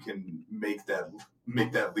know how we can make that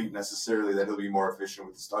leap necessarily that he'll be more efficient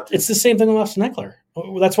with his touches. It's the same thing with Austin Eckler.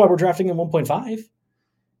 That's why we're drafting him 1.5.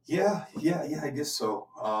 Yeah, I guess so.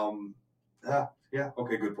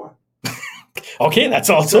 Okay, good point. Okay, that's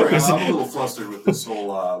all. Sorry, I'm a little flustered with this whole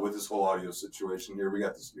audio situation here. We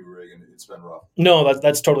got this new rig and it's been rough. No,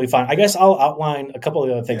 that's totally fine. I guess I'll outline a couple of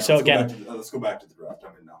the other things. Yeah, let's go back to the draft.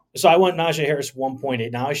 I'm in now. So I went Najee Harris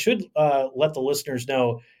 1.8. Now I should let the listeners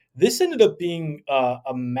know this ended up being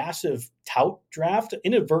a massive tout draft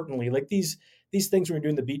inadvertently. Like these things when you're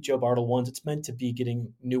doing the Beat Joe Bartle ones, it's meant to be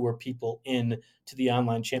getting newer people in to the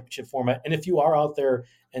online championship format. And if you are out there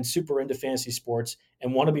and super into fantasy sports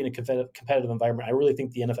and want to be in a competitive environment, I really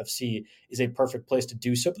think the NFFC is a perfect place to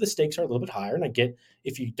do so. But the stakes are a little bit higher, and I get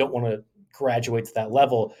if you don't want to graduate to that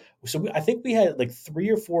level. So I think we had like 3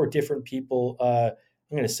 or 4 different people.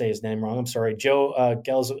 I'm going to say his name wrong. I'm sorry. Joe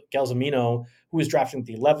Galzamino, who was drafting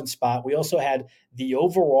the 11th spot. We also had the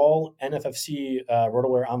overall NFFC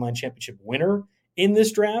RotoWire Online Championship winner in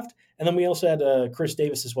this draft. And then we also had Chris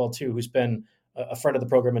Davis as well, too, who's been a friend of the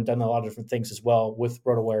program and done a lot of different things as well with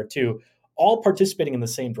RotoWire, too, all participating in the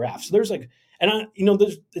same draft. So there's like, and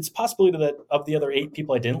it's a possibility that of the other 8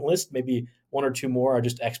 people I didn't list, maybe 1 or 2 more are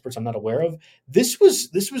just experts I'm not aware of. This was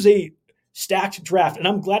a stacked draft, and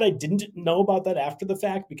I'm glad I didn't know about that after the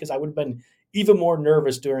fact because I would have been even more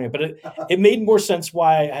nervous during it. But it made more sense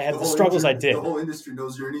why I had the struggles I did. The whole industry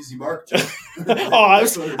knows you're an easy mark, Joe. I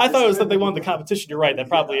thought it was that they won the competition. You're right. That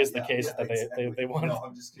probably is the case that exactly. they won. No,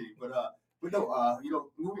 I'm just kidding. But no,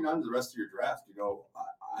 moving on to the rest of your draft,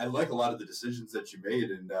 I like a lot of the decisions that you made,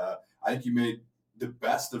 and I think you made the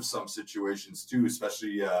best of some situations too,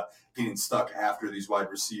 especially getting stuck after these wide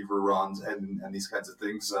receiver runs and these kinds of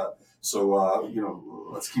things.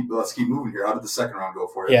 Let's keep moving here. How did the second round go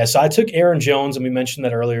for you? Yeah, so I took Aaron Jones, and we mentioned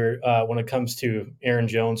that earlier. When it comes to Aaron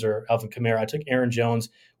Jones or Alvin Kamara, I took Aaron Jones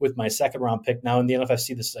with my second round pick. Now in the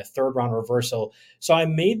NFFC, this is a third round reversal. So I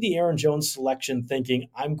made the Aaron Jones selection thinking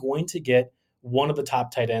I'm going to get one of the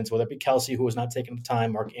top tight ends, whether it be Kelsey, who was not taking the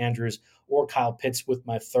time, Mark Andrews, or Kyle Pitts with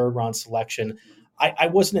my third round selection. I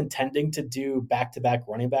wasn't intending to do back-to-back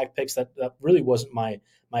running back picks. That really wasn't my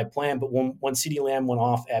plan. But when CeeDee Lamb went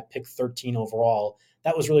off at pick 13 overall,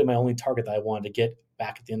 that was really my only target that I wanted to get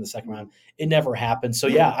back at the end of the second round. It never happened. So,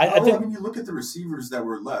 I think. I mean, you look at the receivers that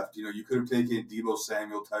were left. You could have taken Deebo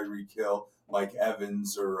Samuel, Tyreek Hill, Mike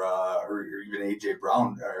Evans, or even A.J.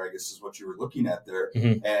 Brown, I guess is what you were looking at there.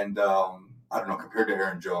 Mm-hmm. And I don't know, compared to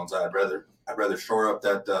Aaron Jones, I'd rather shore up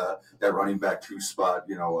that running back 2 spot.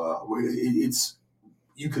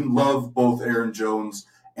 You can love both Aaron Jones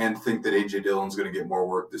and think that A.J. Dillon's going to get more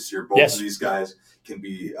work this year. Both of these guys can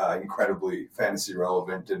be incredibly fantasy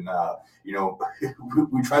relevant. And,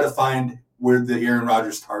 we try to find where the Aaron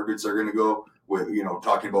Rodgers targets are going to go with,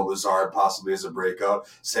 talking about Lazard possibly as a breakout.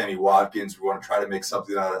 Sammy Watkins, we want to try to make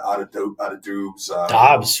something out of Dubes.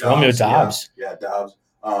 Romeo Doubs. Yeah, Doubs.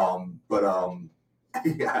 I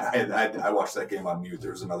watched that game on mute.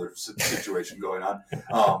 There was another situation going on.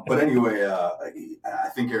 But anyway, I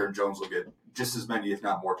think Aaron Jones will get just as many, if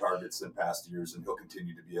not more, targets than past years, and he'll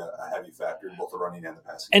continue to be a heavy factor in both the running and the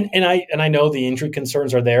passing. And I know the injury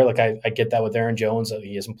concerns are there. Like I get that with Aaron Jones.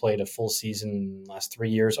 He hasn't played a full season in the last 3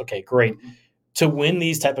 years. Okay, great. Mm-hmm. To win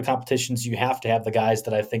these type of competitions, you have to have the guys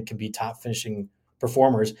that I think can be top finishing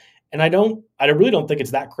performers. And I really don't think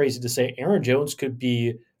it's that crazy to say Aaron Jones could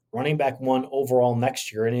be running back 1 overall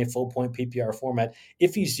next year in a full point PPR format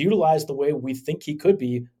if he's utilized the way we think he could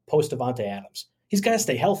be post Davante Adams. He's got to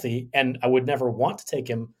stay healthy, and I would never want to take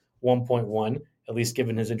him 1.1, at least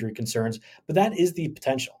given his injury concerns. But that is the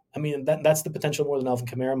potential. I mean, that's the potential more than Alvin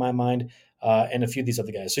Kamara in my mind, and a few of these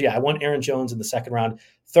other guys. So yeah, I want Aaron Jones in the second round.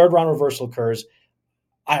 Third round reversal occurs.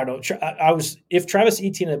 I don't know. If Travis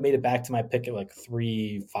Etienne had made it back to my pick at like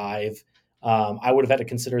 3-5, I would have had to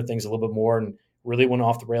consider things a little bit more and really went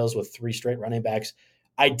off the rails with 3 straight running backs.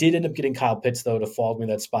 I did end up getting Kyle Pitts, though, to fall me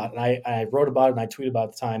that spot. And I wrote about it and I tweeted about it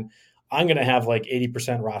at the time. I'm going to have like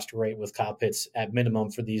 80% roster rate with Kyle Pitts at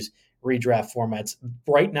minimum for these redraft formats.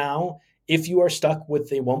 Right now, if you are stuck with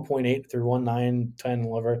the 1.8 through 1.9, 10,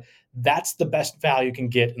 whatever, that's the best value you can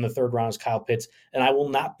get in the third round is Kyle Pitts. And I will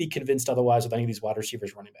not be convinced otherwise with any of these wide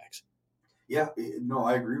receivers, running backs. Yeah, no,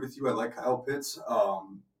 I agree with you. I like Kyle Pitts.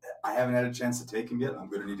 I haven't had a chance to take him yet. I'm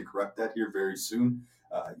going to need to correct that here very soon.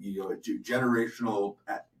 Generational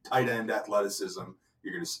tight end athleticism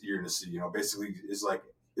you're going to see. Basically is like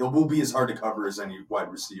it will be as hard to cover as any wide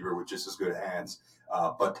receiver with just as good hands,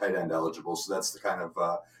 but tight end eligible. So that's the kind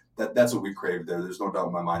of that's what we crave there. There's no doubt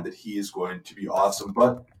in my mind that he is going to be awesome.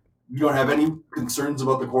 But you don't have any concerns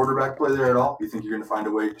about the quarterback play there at all? You think you're going to find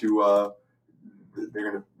a way to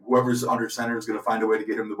whoever's under center is going to find a way to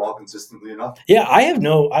get him the ball consistently enough? Yeah, I have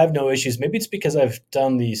no issues. Maybe it's because I've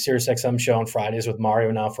done the SiriusXM show on Fridays with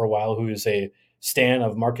Mario now for a while, who is a stan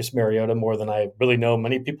of Marcus Mariota more than I really know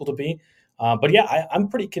many people to be. But yeah, I'm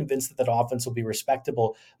pretty convinced that offense will be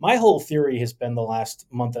respectable. My whole theory has been the last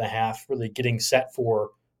month and a half really getting set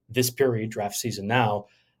for this period, draft season now.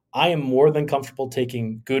 I am more than comfortable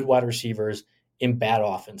taking good wide receivers in bad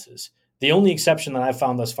offenses. The only exception that I've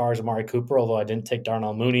found thus far is Amari Cooper, although I didn't take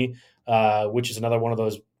Darnell Mooney, which is another one of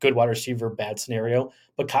those good wide receiver, bad scenario.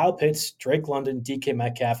 But Kyle Pitts, Drake London, DK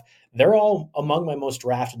Metcalf, they're all among my most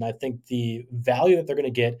drafted. And I think the value that they're going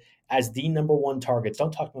to get as the number one targets,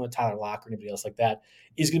 don't talk about Tyler Lockett or anybody else like that,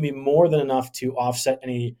 is going to be more than enough to offset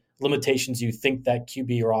any limitations you think that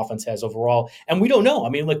QB or offense has overall. And we don't know. I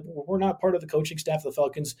mean, like, we're not part of the coaching staff of the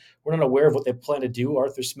Falcons. We're not aware of what they plan to do.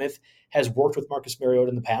 Arthur Smith has worked with Marcus Mariota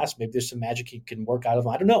in the past. Maybe there's some magic he can work out of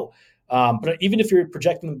him. I don't know. But even if you're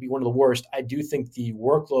projecting them to be one of the worst, I do think the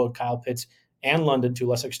workload Kyle Pitts and London, to a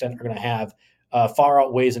lesser extent, are going to have far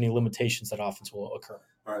outweighs any limitations that offense will occur.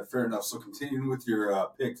 All right, fair enough. So continuing with your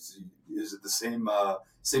picks, is it the same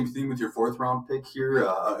theme with your fourth round pick here?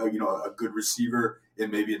 A good receiver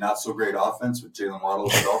and maybe a not so great offense with Jalen Waddle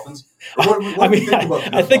and the Dolphins.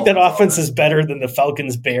 I think that offense is better than the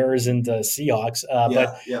Falcons, Bears, and Seahawks.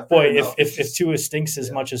 Boy, if Tua stinks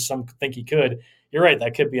as much as some think he could, you're right.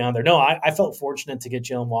 That could be on there. No, I felt fortunate to get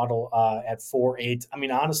Jalen Waddle at 4.8. I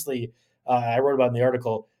mean, honestly, I wrote about in the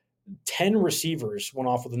article. 10 receivers went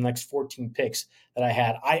off with the next 14 picks that I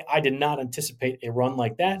had. I did not anticipate a run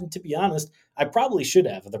like that. And to be honest, I probably should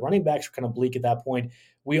have. The running backs were kind of bleak at that point.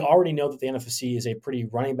 We already know that the NFC is a pretty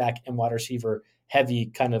running back and wide receiver heavy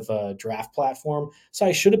kind of draft platform. So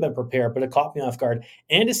I should have been prepared, but it caught me off guard.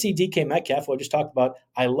 And to see DK Metcalf, who I just talked about,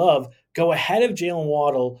 I love, go ahead of Jalen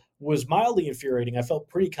Waddle was mildly infuriating. I felt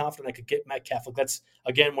pretty confident I could get Metcalf. Like, that's,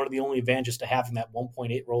 again, one of the only advantages to having that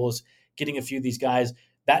 1.8 role is getting a few of these guys.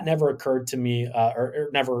 That never occurred to me or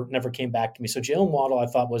never came back to me. So Jalen Waddle, I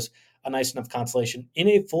thought, was a nice enough consolation in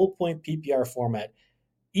a full point PPR format.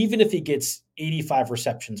 Even if he gets 85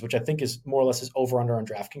 receptions, which I think is more or less his over-under on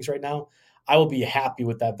DraftKings right now, I will be happy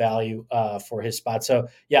with that value for his spot. So,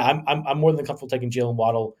 yeah, I'm more than comfortable taking Jalen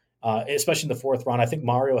Waddle, especially in the fourth round. I think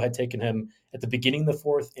Mario had taken him at the beginning of the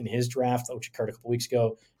fourth in his draft, which occurred a couple weeks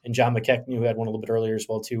ago. And John McKechnie, who had one a little bit earlier as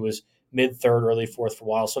well, too, was mid-third, early fourth for a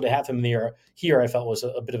while. So to have him there here, I felt was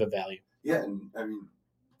a bit of a value. Yeah, and I mean,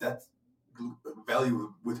 that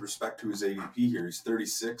value with respect to his ADP here. He's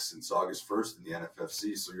 36 since August 1st in the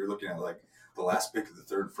NFFC. So you're looking at like the last pick of the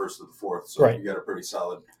third, first of the fourth. So You got a pretty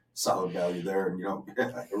solid value there. And,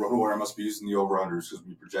 RotoWire must be using the over-unders because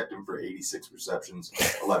we project him for 86 receptions,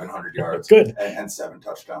 1,100 yards, Good, and 7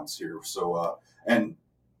 touchdowns here. So,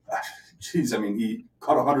 geez, I mean, he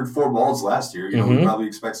caught 104 balls last year. We probably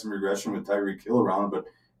expect some regression with Tyreek Hill around, but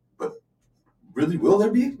really, will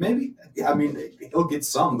there be? Maybe. Yeah, I mean, he'll get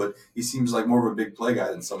some, but he seems like more of a big play guy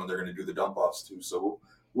than someone they're going to do the dump offs to. So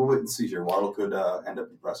we'll wait and see here. Waddle could end up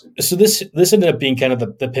impressing. So this ended up being kind of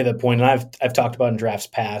the pivot point, and I've talked about in drafts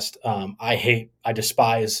past. I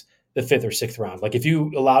despise the fifth or sixth round. Like, if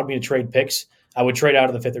you allowed me to trade picks, I would trade out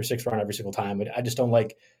of the fifth or sixth round every single time. But I just don't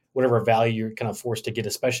like whatever value you're kind of forced to get,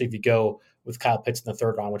 especially if you go with Kyle Pitts in the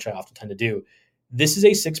third round, which I often tend to do. This is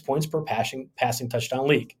a 6 points per passing touchdown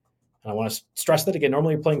league. And I want to stress that again.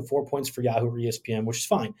 Normally you're playing 4 points for Yahoo or ESPN, which is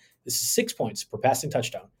fine. This is 6 points per passing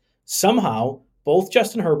touchdown. Somehow, both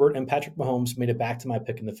Justin Herbert and Patrick Mahomes made it back to my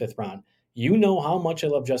pick in the fifth round. You know how much I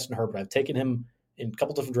love Justin Herbert. I've taken him in a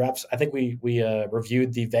couple different drafts. I think we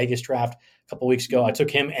reviewed the Vegas draft a couple weeks ago. I took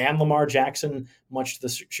him and Lamar Jackson, much to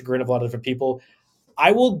the chagrin of a lot of different people.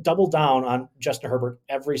 I will double down on Justin Herbert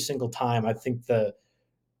every single time. I think the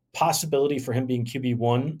possibility for him being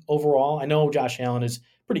QB1 overall, I know Josh Allen is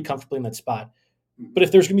pretty comfortably in that spot, but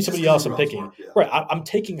if there's going to be somebody else I'm picking, right, I'm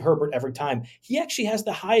taking Herbert every time. He actually has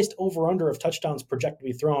the highest over-under of touchdowns projected to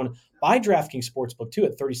be thrown by DraftKings Sportsbook, too,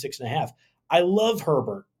 at 36.5. I love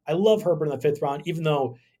Herbert. I love Herbert in the fifth round, even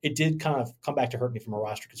though it did kind of come back to hurt me from a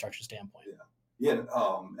roster construction standpoint. Yeah,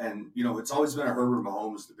 and it's always been a Herbert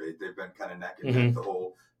Mahomes debate. They've been kind of neck and neck the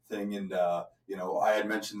whole thing. And I had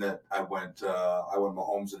mentioned that I went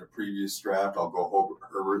Mahomes in a previous draft. I'll go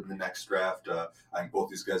Herbert in the next draft. I think both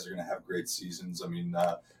these guys are going to have great seasons. I mean,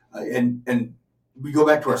 and we go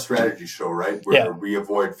back to our strategy show, right, where we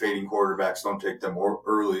avoid fading quarterbacks, don't take them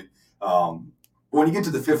early. But when you get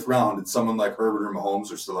to the fifth round and someone like Herbert or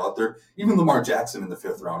Mahomes are still out there, even Lamar Jackson in the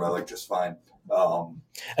fifth round, I like just fine.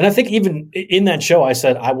 And I think even in that show, I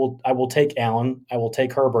said, I will take Allen. I will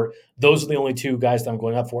take Herbert. Those are the only two guys that I'm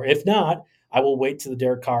going up for. If not, I will wait to the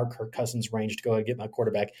Derek Carr, Kirk Cousins range to go and get my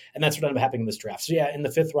quarterback. And that's what ended up happening in this draft. So yeah, in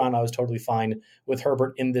the fifth round, I was totally fine with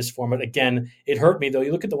Herbert in this format. Again, it hurt me though.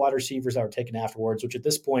 You look at the wide receivers that were taken afterwards, which at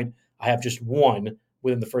this point I have just one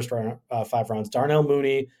within the first round, 5 rounds. Darnell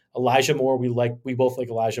Mooney, Elijah Moore. We both like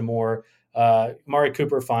Elijah Moore. Amari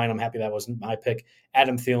Cooper, fine. I'm happy that wasn't my pick.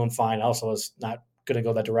 Adam Thielen, fine. Also was not going to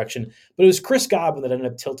go that direction. But it was Chris Godwin that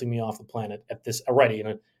ended up tilting me off the planet at this already,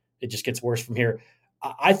 and it just gets worse from here.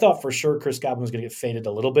 I thought for sure Chris Godwin was going to get faded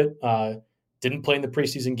a little bit. Didn't play in the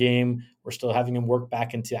preseason game. We're still having him work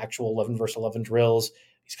back into actual 11 versus 11 drills.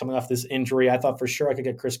 He's coming off this injury. I thought for sure I could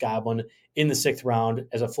get Chris Godwin in the 6th round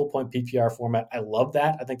as a full-point PPR format. I love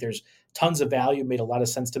that. I think there's tons of value. Made a lot of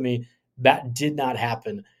sense to me. That did not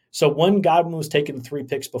happen. So when Godwin was taken 3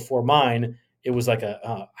 picks before mine, it was like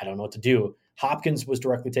I don't know what to do. Hopkins was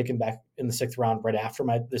directly taken back in the 6th round right after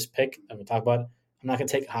this pick. I'm going to talk about it. I'm not going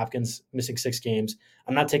to take Hopkins missing 6 games.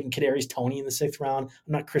 I'm not taking Kadarius Toney in the 6th round.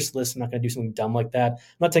 I'm not Chris Liss. I'm not going to do something dumb like that.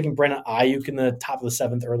 I'm not taking Brandon Ayuk in the top of the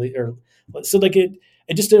 7th early. So like it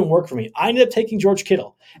just didn't work for me. I ended up taking George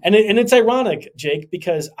Kittle. And it's ironic, Jake,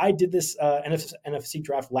 because I did this NFC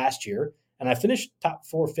draft last year, and I finished top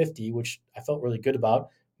 450, which I felt really good about.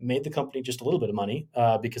 Made the company just a little bit of money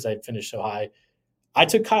because I finished so high. I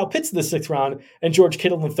took Kyle Pitts in the 6th round and George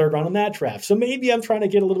Kittle in the 3rd round in that draft. So maybe I'm trying to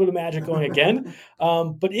get a little bit of magic going again.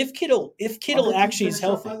 But if Kittle actually is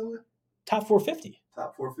healthy, top 450.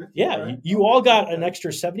 Top 450. Yeah, right. You all got an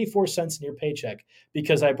extra 74 cents in your paycheck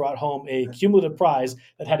because I brought home a cumulative prize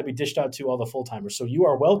that had to be dished out to all the full-timers. So you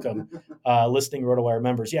are welcome, listening RotoWire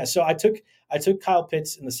members. Yeah, so I took Kyle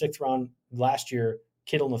Pitts in the 6th round last year,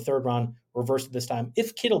 Kittle in the 3rd round, reversed it this time.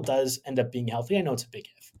 If Kittle does end up being healthy, I know it's a big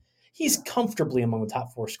if. He's comfortably among the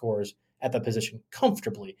top 4 scorers at that position,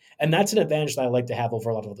 comfortably. And that's an advantage that I like to have over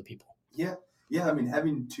a lot of other people. Yeah. I mean,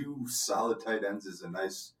 having 2 solid tight ends is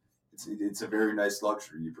it's a very nice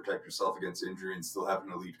luxury. You protect yourself against injury and still have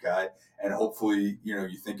an elite guy. And hopefully, you're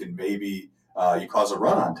thinking maybe you cause a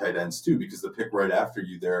run on tight ends too, because the pick right after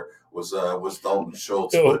you there was Dalton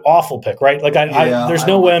Schultz. Awful pick, right? Like there's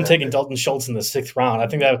no way I'm taking Dalton Schultz in the 6th round. I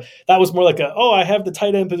think that was more like I have the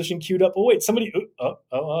tight end position queued up. Oh wait, somebody I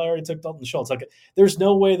already took Dalton Schultz. Like there's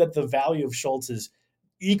no way that the value of Schultz is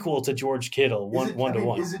equal to George Kittle, one to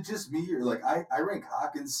one. Is it just me, or like I rank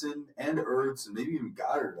Hawkinson and Ertz and maybe even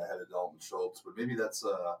Goddard ahead of Dalton Schultz, but maybe that's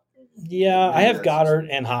I have Goddard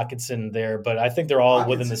and Hawkinson there, but I think they're all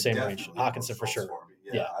within the same range. Hawkinson for sure.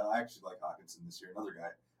 Yeah, I actually like Hawkinson this year. Another guy.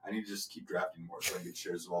 I need to just keep drafting more so I can get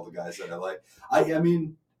shares of all the guys that I like. I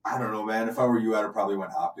mean, I don't know, man. If I were you, I'd have probably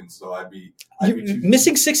went Hopkins. So I'd be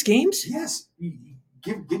missing 6 games. Yes,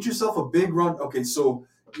 get yourself a big run. Okay, so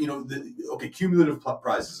cumulative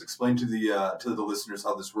prizes. Explain to the listeners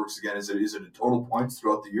how this works again. Is it a total points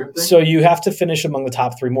throughout the year thing? So you have to finish among the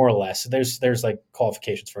top 3 more or less. There's like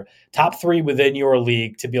qualifications for top 3 within your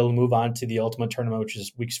league to be able to move on to the ultimate tournament, which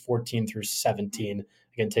is weeks 14 through 17.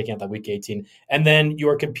 Again, taking out that week 18. And then you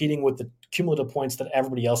are competing with the cumulative points that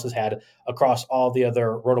everybody else has had across all the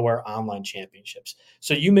other RotoWire online championships.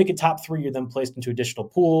 So you make a top 3, you're then placed into additional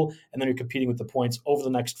pool, and then you're competing with the points over the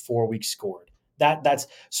next 4 weeks scored. That's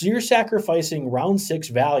so you're sacrificing round 6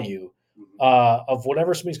 value of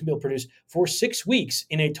whatever somebody's going to be able to produce for 6 weeks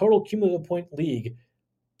in a total cumulative point league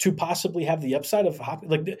to possibly have the upside of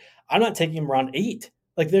I'm not taking him round 8.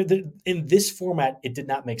 Like in this format, it did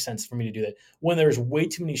not make sense for me to do that. When there's way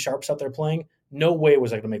too many sharps out there playing, no way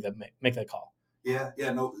was I going to make that call. Yeah,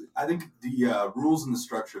 no. I think the rules and the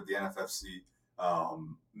structure of the NFFC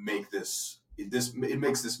make this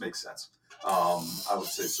make sense. I would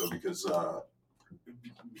say so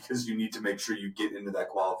because you need to make sure you get into that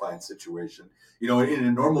qualifying situation. In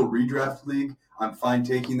a normal redraft league, I'm fine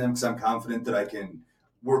taking them because I'm confident that I can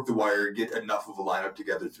work the wire, get enough of a lineup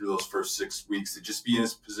together through those first 6 weeks to just be in a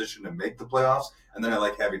position to make the playoffs. And then I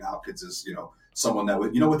like having Hopkins as, someone that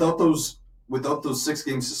would, without those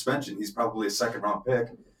 6-game suspension, he's probably a 2nd-round pick.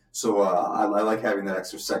 So I like having that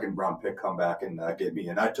extra 2nd-round pick come back and get me.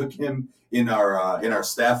 And I took him in our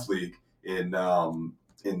staff league in the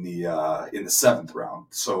 7th round.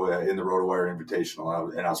 So in the RotoWire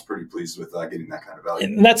Invitational, and I was pretty pleased with getting that kind of value.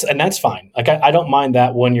 And that's fine. Like I don't mind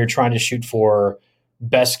that when you're trying to shoot for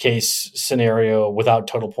best case scenario without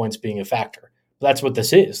total points being a factor. That's what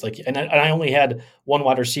this is. And I only had 1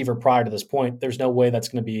 wide receiver prior to this point. There's no way that's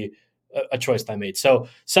going to be a choice that I made. So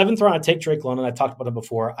 7th round, I take Drake London. I talked about him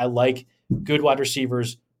before. I like good wide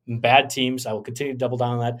receivers, bad teams. I will continue to double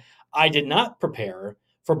down on that. I did not prepare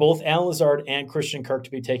for both Allen Lazard and Christian Kirk to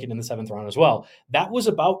be taken in the 7th round as well. That was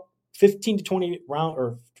about 15 to 20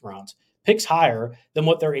 rounds, picks higher than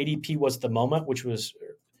what their ADP was at the moment, which was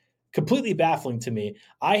completely baffling to me.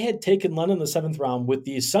 I had taken London in the 7th round with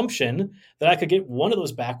the assumption that I could get one of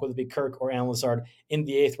those back, whether it be Kirk or Allen Lazard, in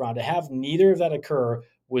the 8th round. To have neither of that occur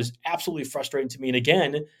was absolutely frustrating to me. And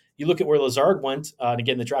again, you look at where Lazard went, and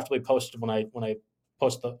again, the draft will be posted when I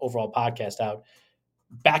post the overall podcast out.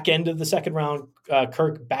 Back end of the 2nd round,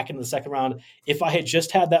 Kirk back into the 2nd round. If I had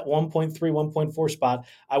just had that 1.3, 1.4 spot,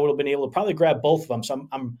 I would have been able to probably grab both of them. So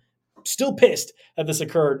I'm still pissed that this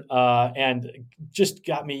occurred, and just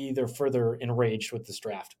got me either further enraged with this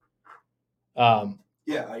draft.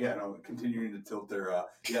 No, continuing to tilt there.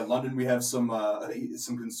 London, we have some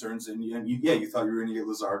concerns, and you thought you were going to get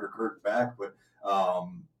Lazard or Kirk back, but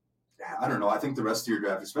I don't know. I think the rest of your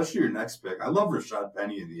draft, especially your next pick, I love Rashad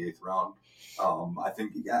Penny in the 8th round. I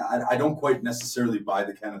think I don't quite necessarily buy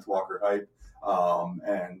the Kenneth Walker hype,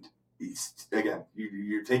 and again,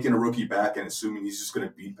 you're taking a rookie back and assuming he's just going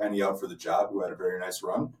to beat Penny out for the job, who had a very nice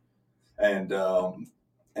run,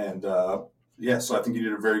 so I think you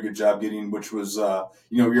did a very good job getting, which was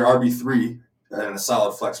your RB3 and a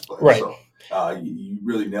solid flex player. Right. So you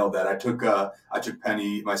really nailed that. I took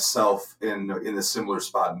Penny myself in a similar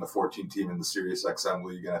spot in the 14 team in the Sirius XM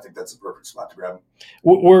league, and I think that's a perfect spot to grab him.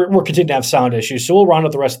 We're continuing to have sound issues, so we'll round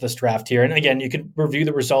out the rest of this draft here. And again, you can review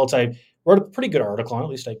the results. I wrote a pretty good article on it.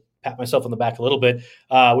 At least I pat myself on the back a little bit,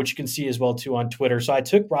 which you can see as well too on Twitter. So I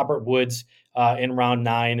took Robert Woods in round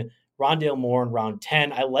 9. Rondale Moore in round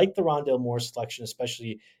 10. I like the Rondale Moore selection,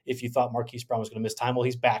 especially if you thought Marquise Brown was going to miss time. Well,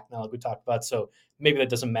 he's back now, like we talked about, so maybe that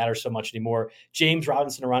doesn't matter so much anymore. James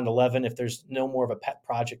Robinson around 11. If there's no more of a pet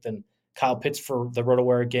project than Kyle Pitts for the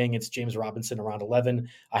RotoWire gang, it's James Robinson around 11.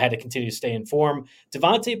 I had to continue to stay in form.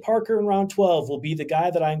 Devontae Parker in round 12 will be the guy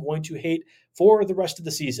that I'm going to hate for the rest of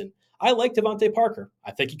the season. I like Devontae Parker.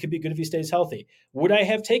 I think he could be good if he stays healthy. Would I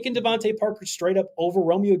have taken Devontae Parker straight up over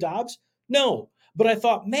Romeo Doubs? No. But I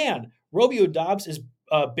thought, man, Romeo Doubs is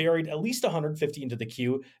buried at least 150 into the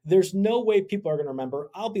queue. There's no way people are going to remember.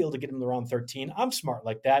 I'll be able to get him in the round 13. I'm smart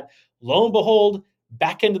like that. Lo and behold,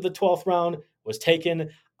 back into the 12th round was taken.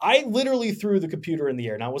 I literally threw the computer in the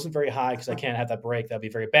air. Now, it wasn't very high because I can't have that break. That'd be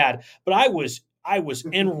very bad. But I was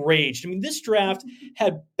enraged. I mean, this draft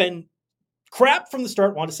had been crap from the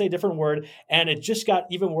start, want to say a different word, and it just got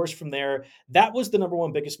even worse from there. That was the number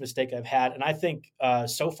one biggest mistake I've had, and I think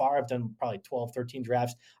so far I've done probably 12, 13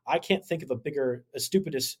 drafts. I can't think of a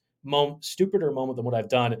stupider moment than what I've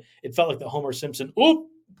done. It felt like the Homer Simpson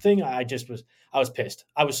thing. I was pissed.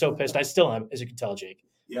 I was so pissed. I still am, as you can tell, Jake.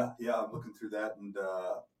 Yeah, I'm looking through that, and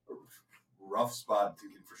rough spot,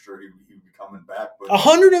 thinking for sure he would be coming back. But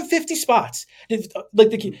 150 spots. It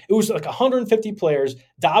was like 150 players.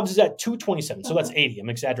 Dobbs is at 227, so that's 80. I'm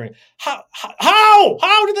exaggerating. How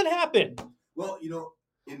did that happen? Well,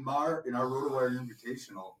 in our RotoWire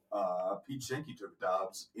Invitational, Pete Schenke took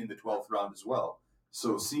Dobbs in the 12th round as well.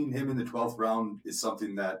 So seeing him in the 12th round is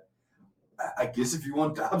something that I guess if you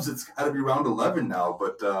want Dobbs, it's got to be round 11 now.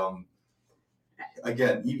 But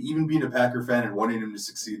again, even being a Packer fan and wanting him to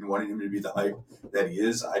succeed and wanting him to be the hype that he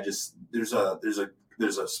is, there's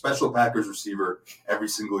a special Packers receiver every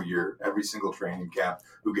single year, every single training camp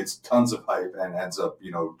who gets tons of hype and ends up,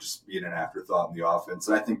 just being an afterthought in the offense.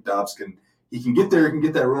 And I think Dobbs can get there, he can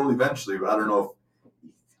get that role eventually, but I don't know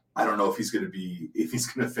if he's going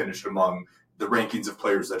to finish among the rankings of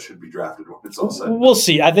players that should be drafted when it's all said. We'll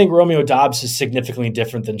see. I think Romeo Doubs is significantly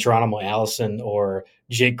different than Geronimo Allison or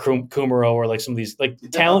Jake Kumaro or like some of these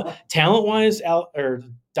talent-wise, or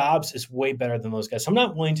Dobbs is way better than those guys. So I'm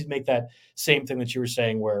not willing to make that same thing that you were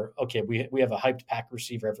saying where, okay, we have a hyped Packer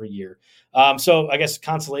receiver every year. So I guess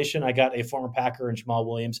consolation, I got a former Packer and Jamal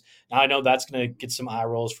Williams. Now I know that's going to get some eye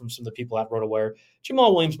rolls from some of the people at RotoWire.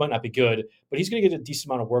 Jamal Williams might not be good, but he's going to get a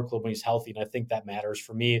decent amount of workload when he's healthy, and I think that matters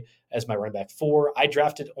for me as my running back 4. I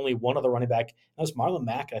drafted only one other running back. That was Marlon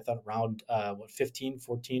Mack, I thought around 15,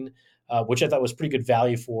 14, which I thought was pretty good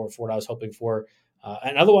value for what I was hoping for.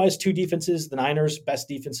 And otherwise, 2 defenses: the Niners, best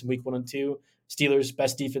defense in week 1 and 2; Steelers,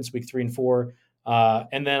 best defense week 3 and 4.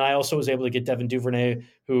 And then I also was able to get Devin Duvernay,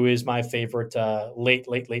 who is my favorite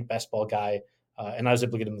late best ball guy. And I was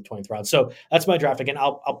able to get him in the 20th round. So that's my draft. Again,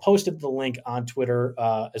 I'll post the link on Twitter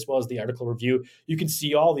as well as the article review. You can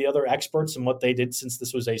see all the other experts and what they did since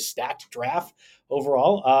this was a stacked draft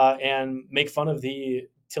overall, and make fun of the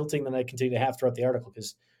tilting that I continue to have throughout the article,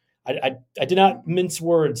 because I did not mince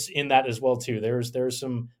words in that as well too. There's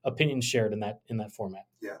some opinions shared in that format.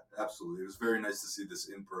 Yeah, absolutely. It was very nice to see this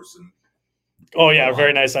in person. Oh yeah,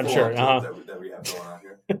 very nice. I'm sure. That we have going on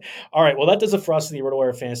here. All right. Well, that does it for us in the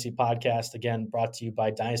RotoWire Fantasy Podcast. Again, brought to you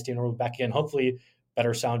by Dynasty, and we'll be back again. Hopefully,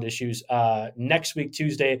 better sound issues next week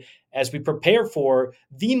Tuesday as we prepare for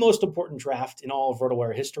the most important draft in all of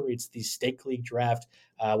RotoWire history. It's the Stake League draft.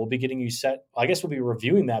 We'll be getting you set. I guess we'll be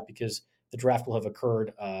reviewing that because the draft will have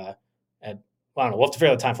occurred I don't know. We'll have to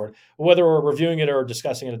figure out the time for it. Whether we're reviewing it or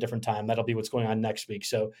discussing it at a different time, that'll be what's going on next week.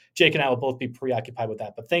 So Jake and I will both be preoccupied with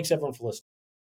that. But thanks, everyone, for listening.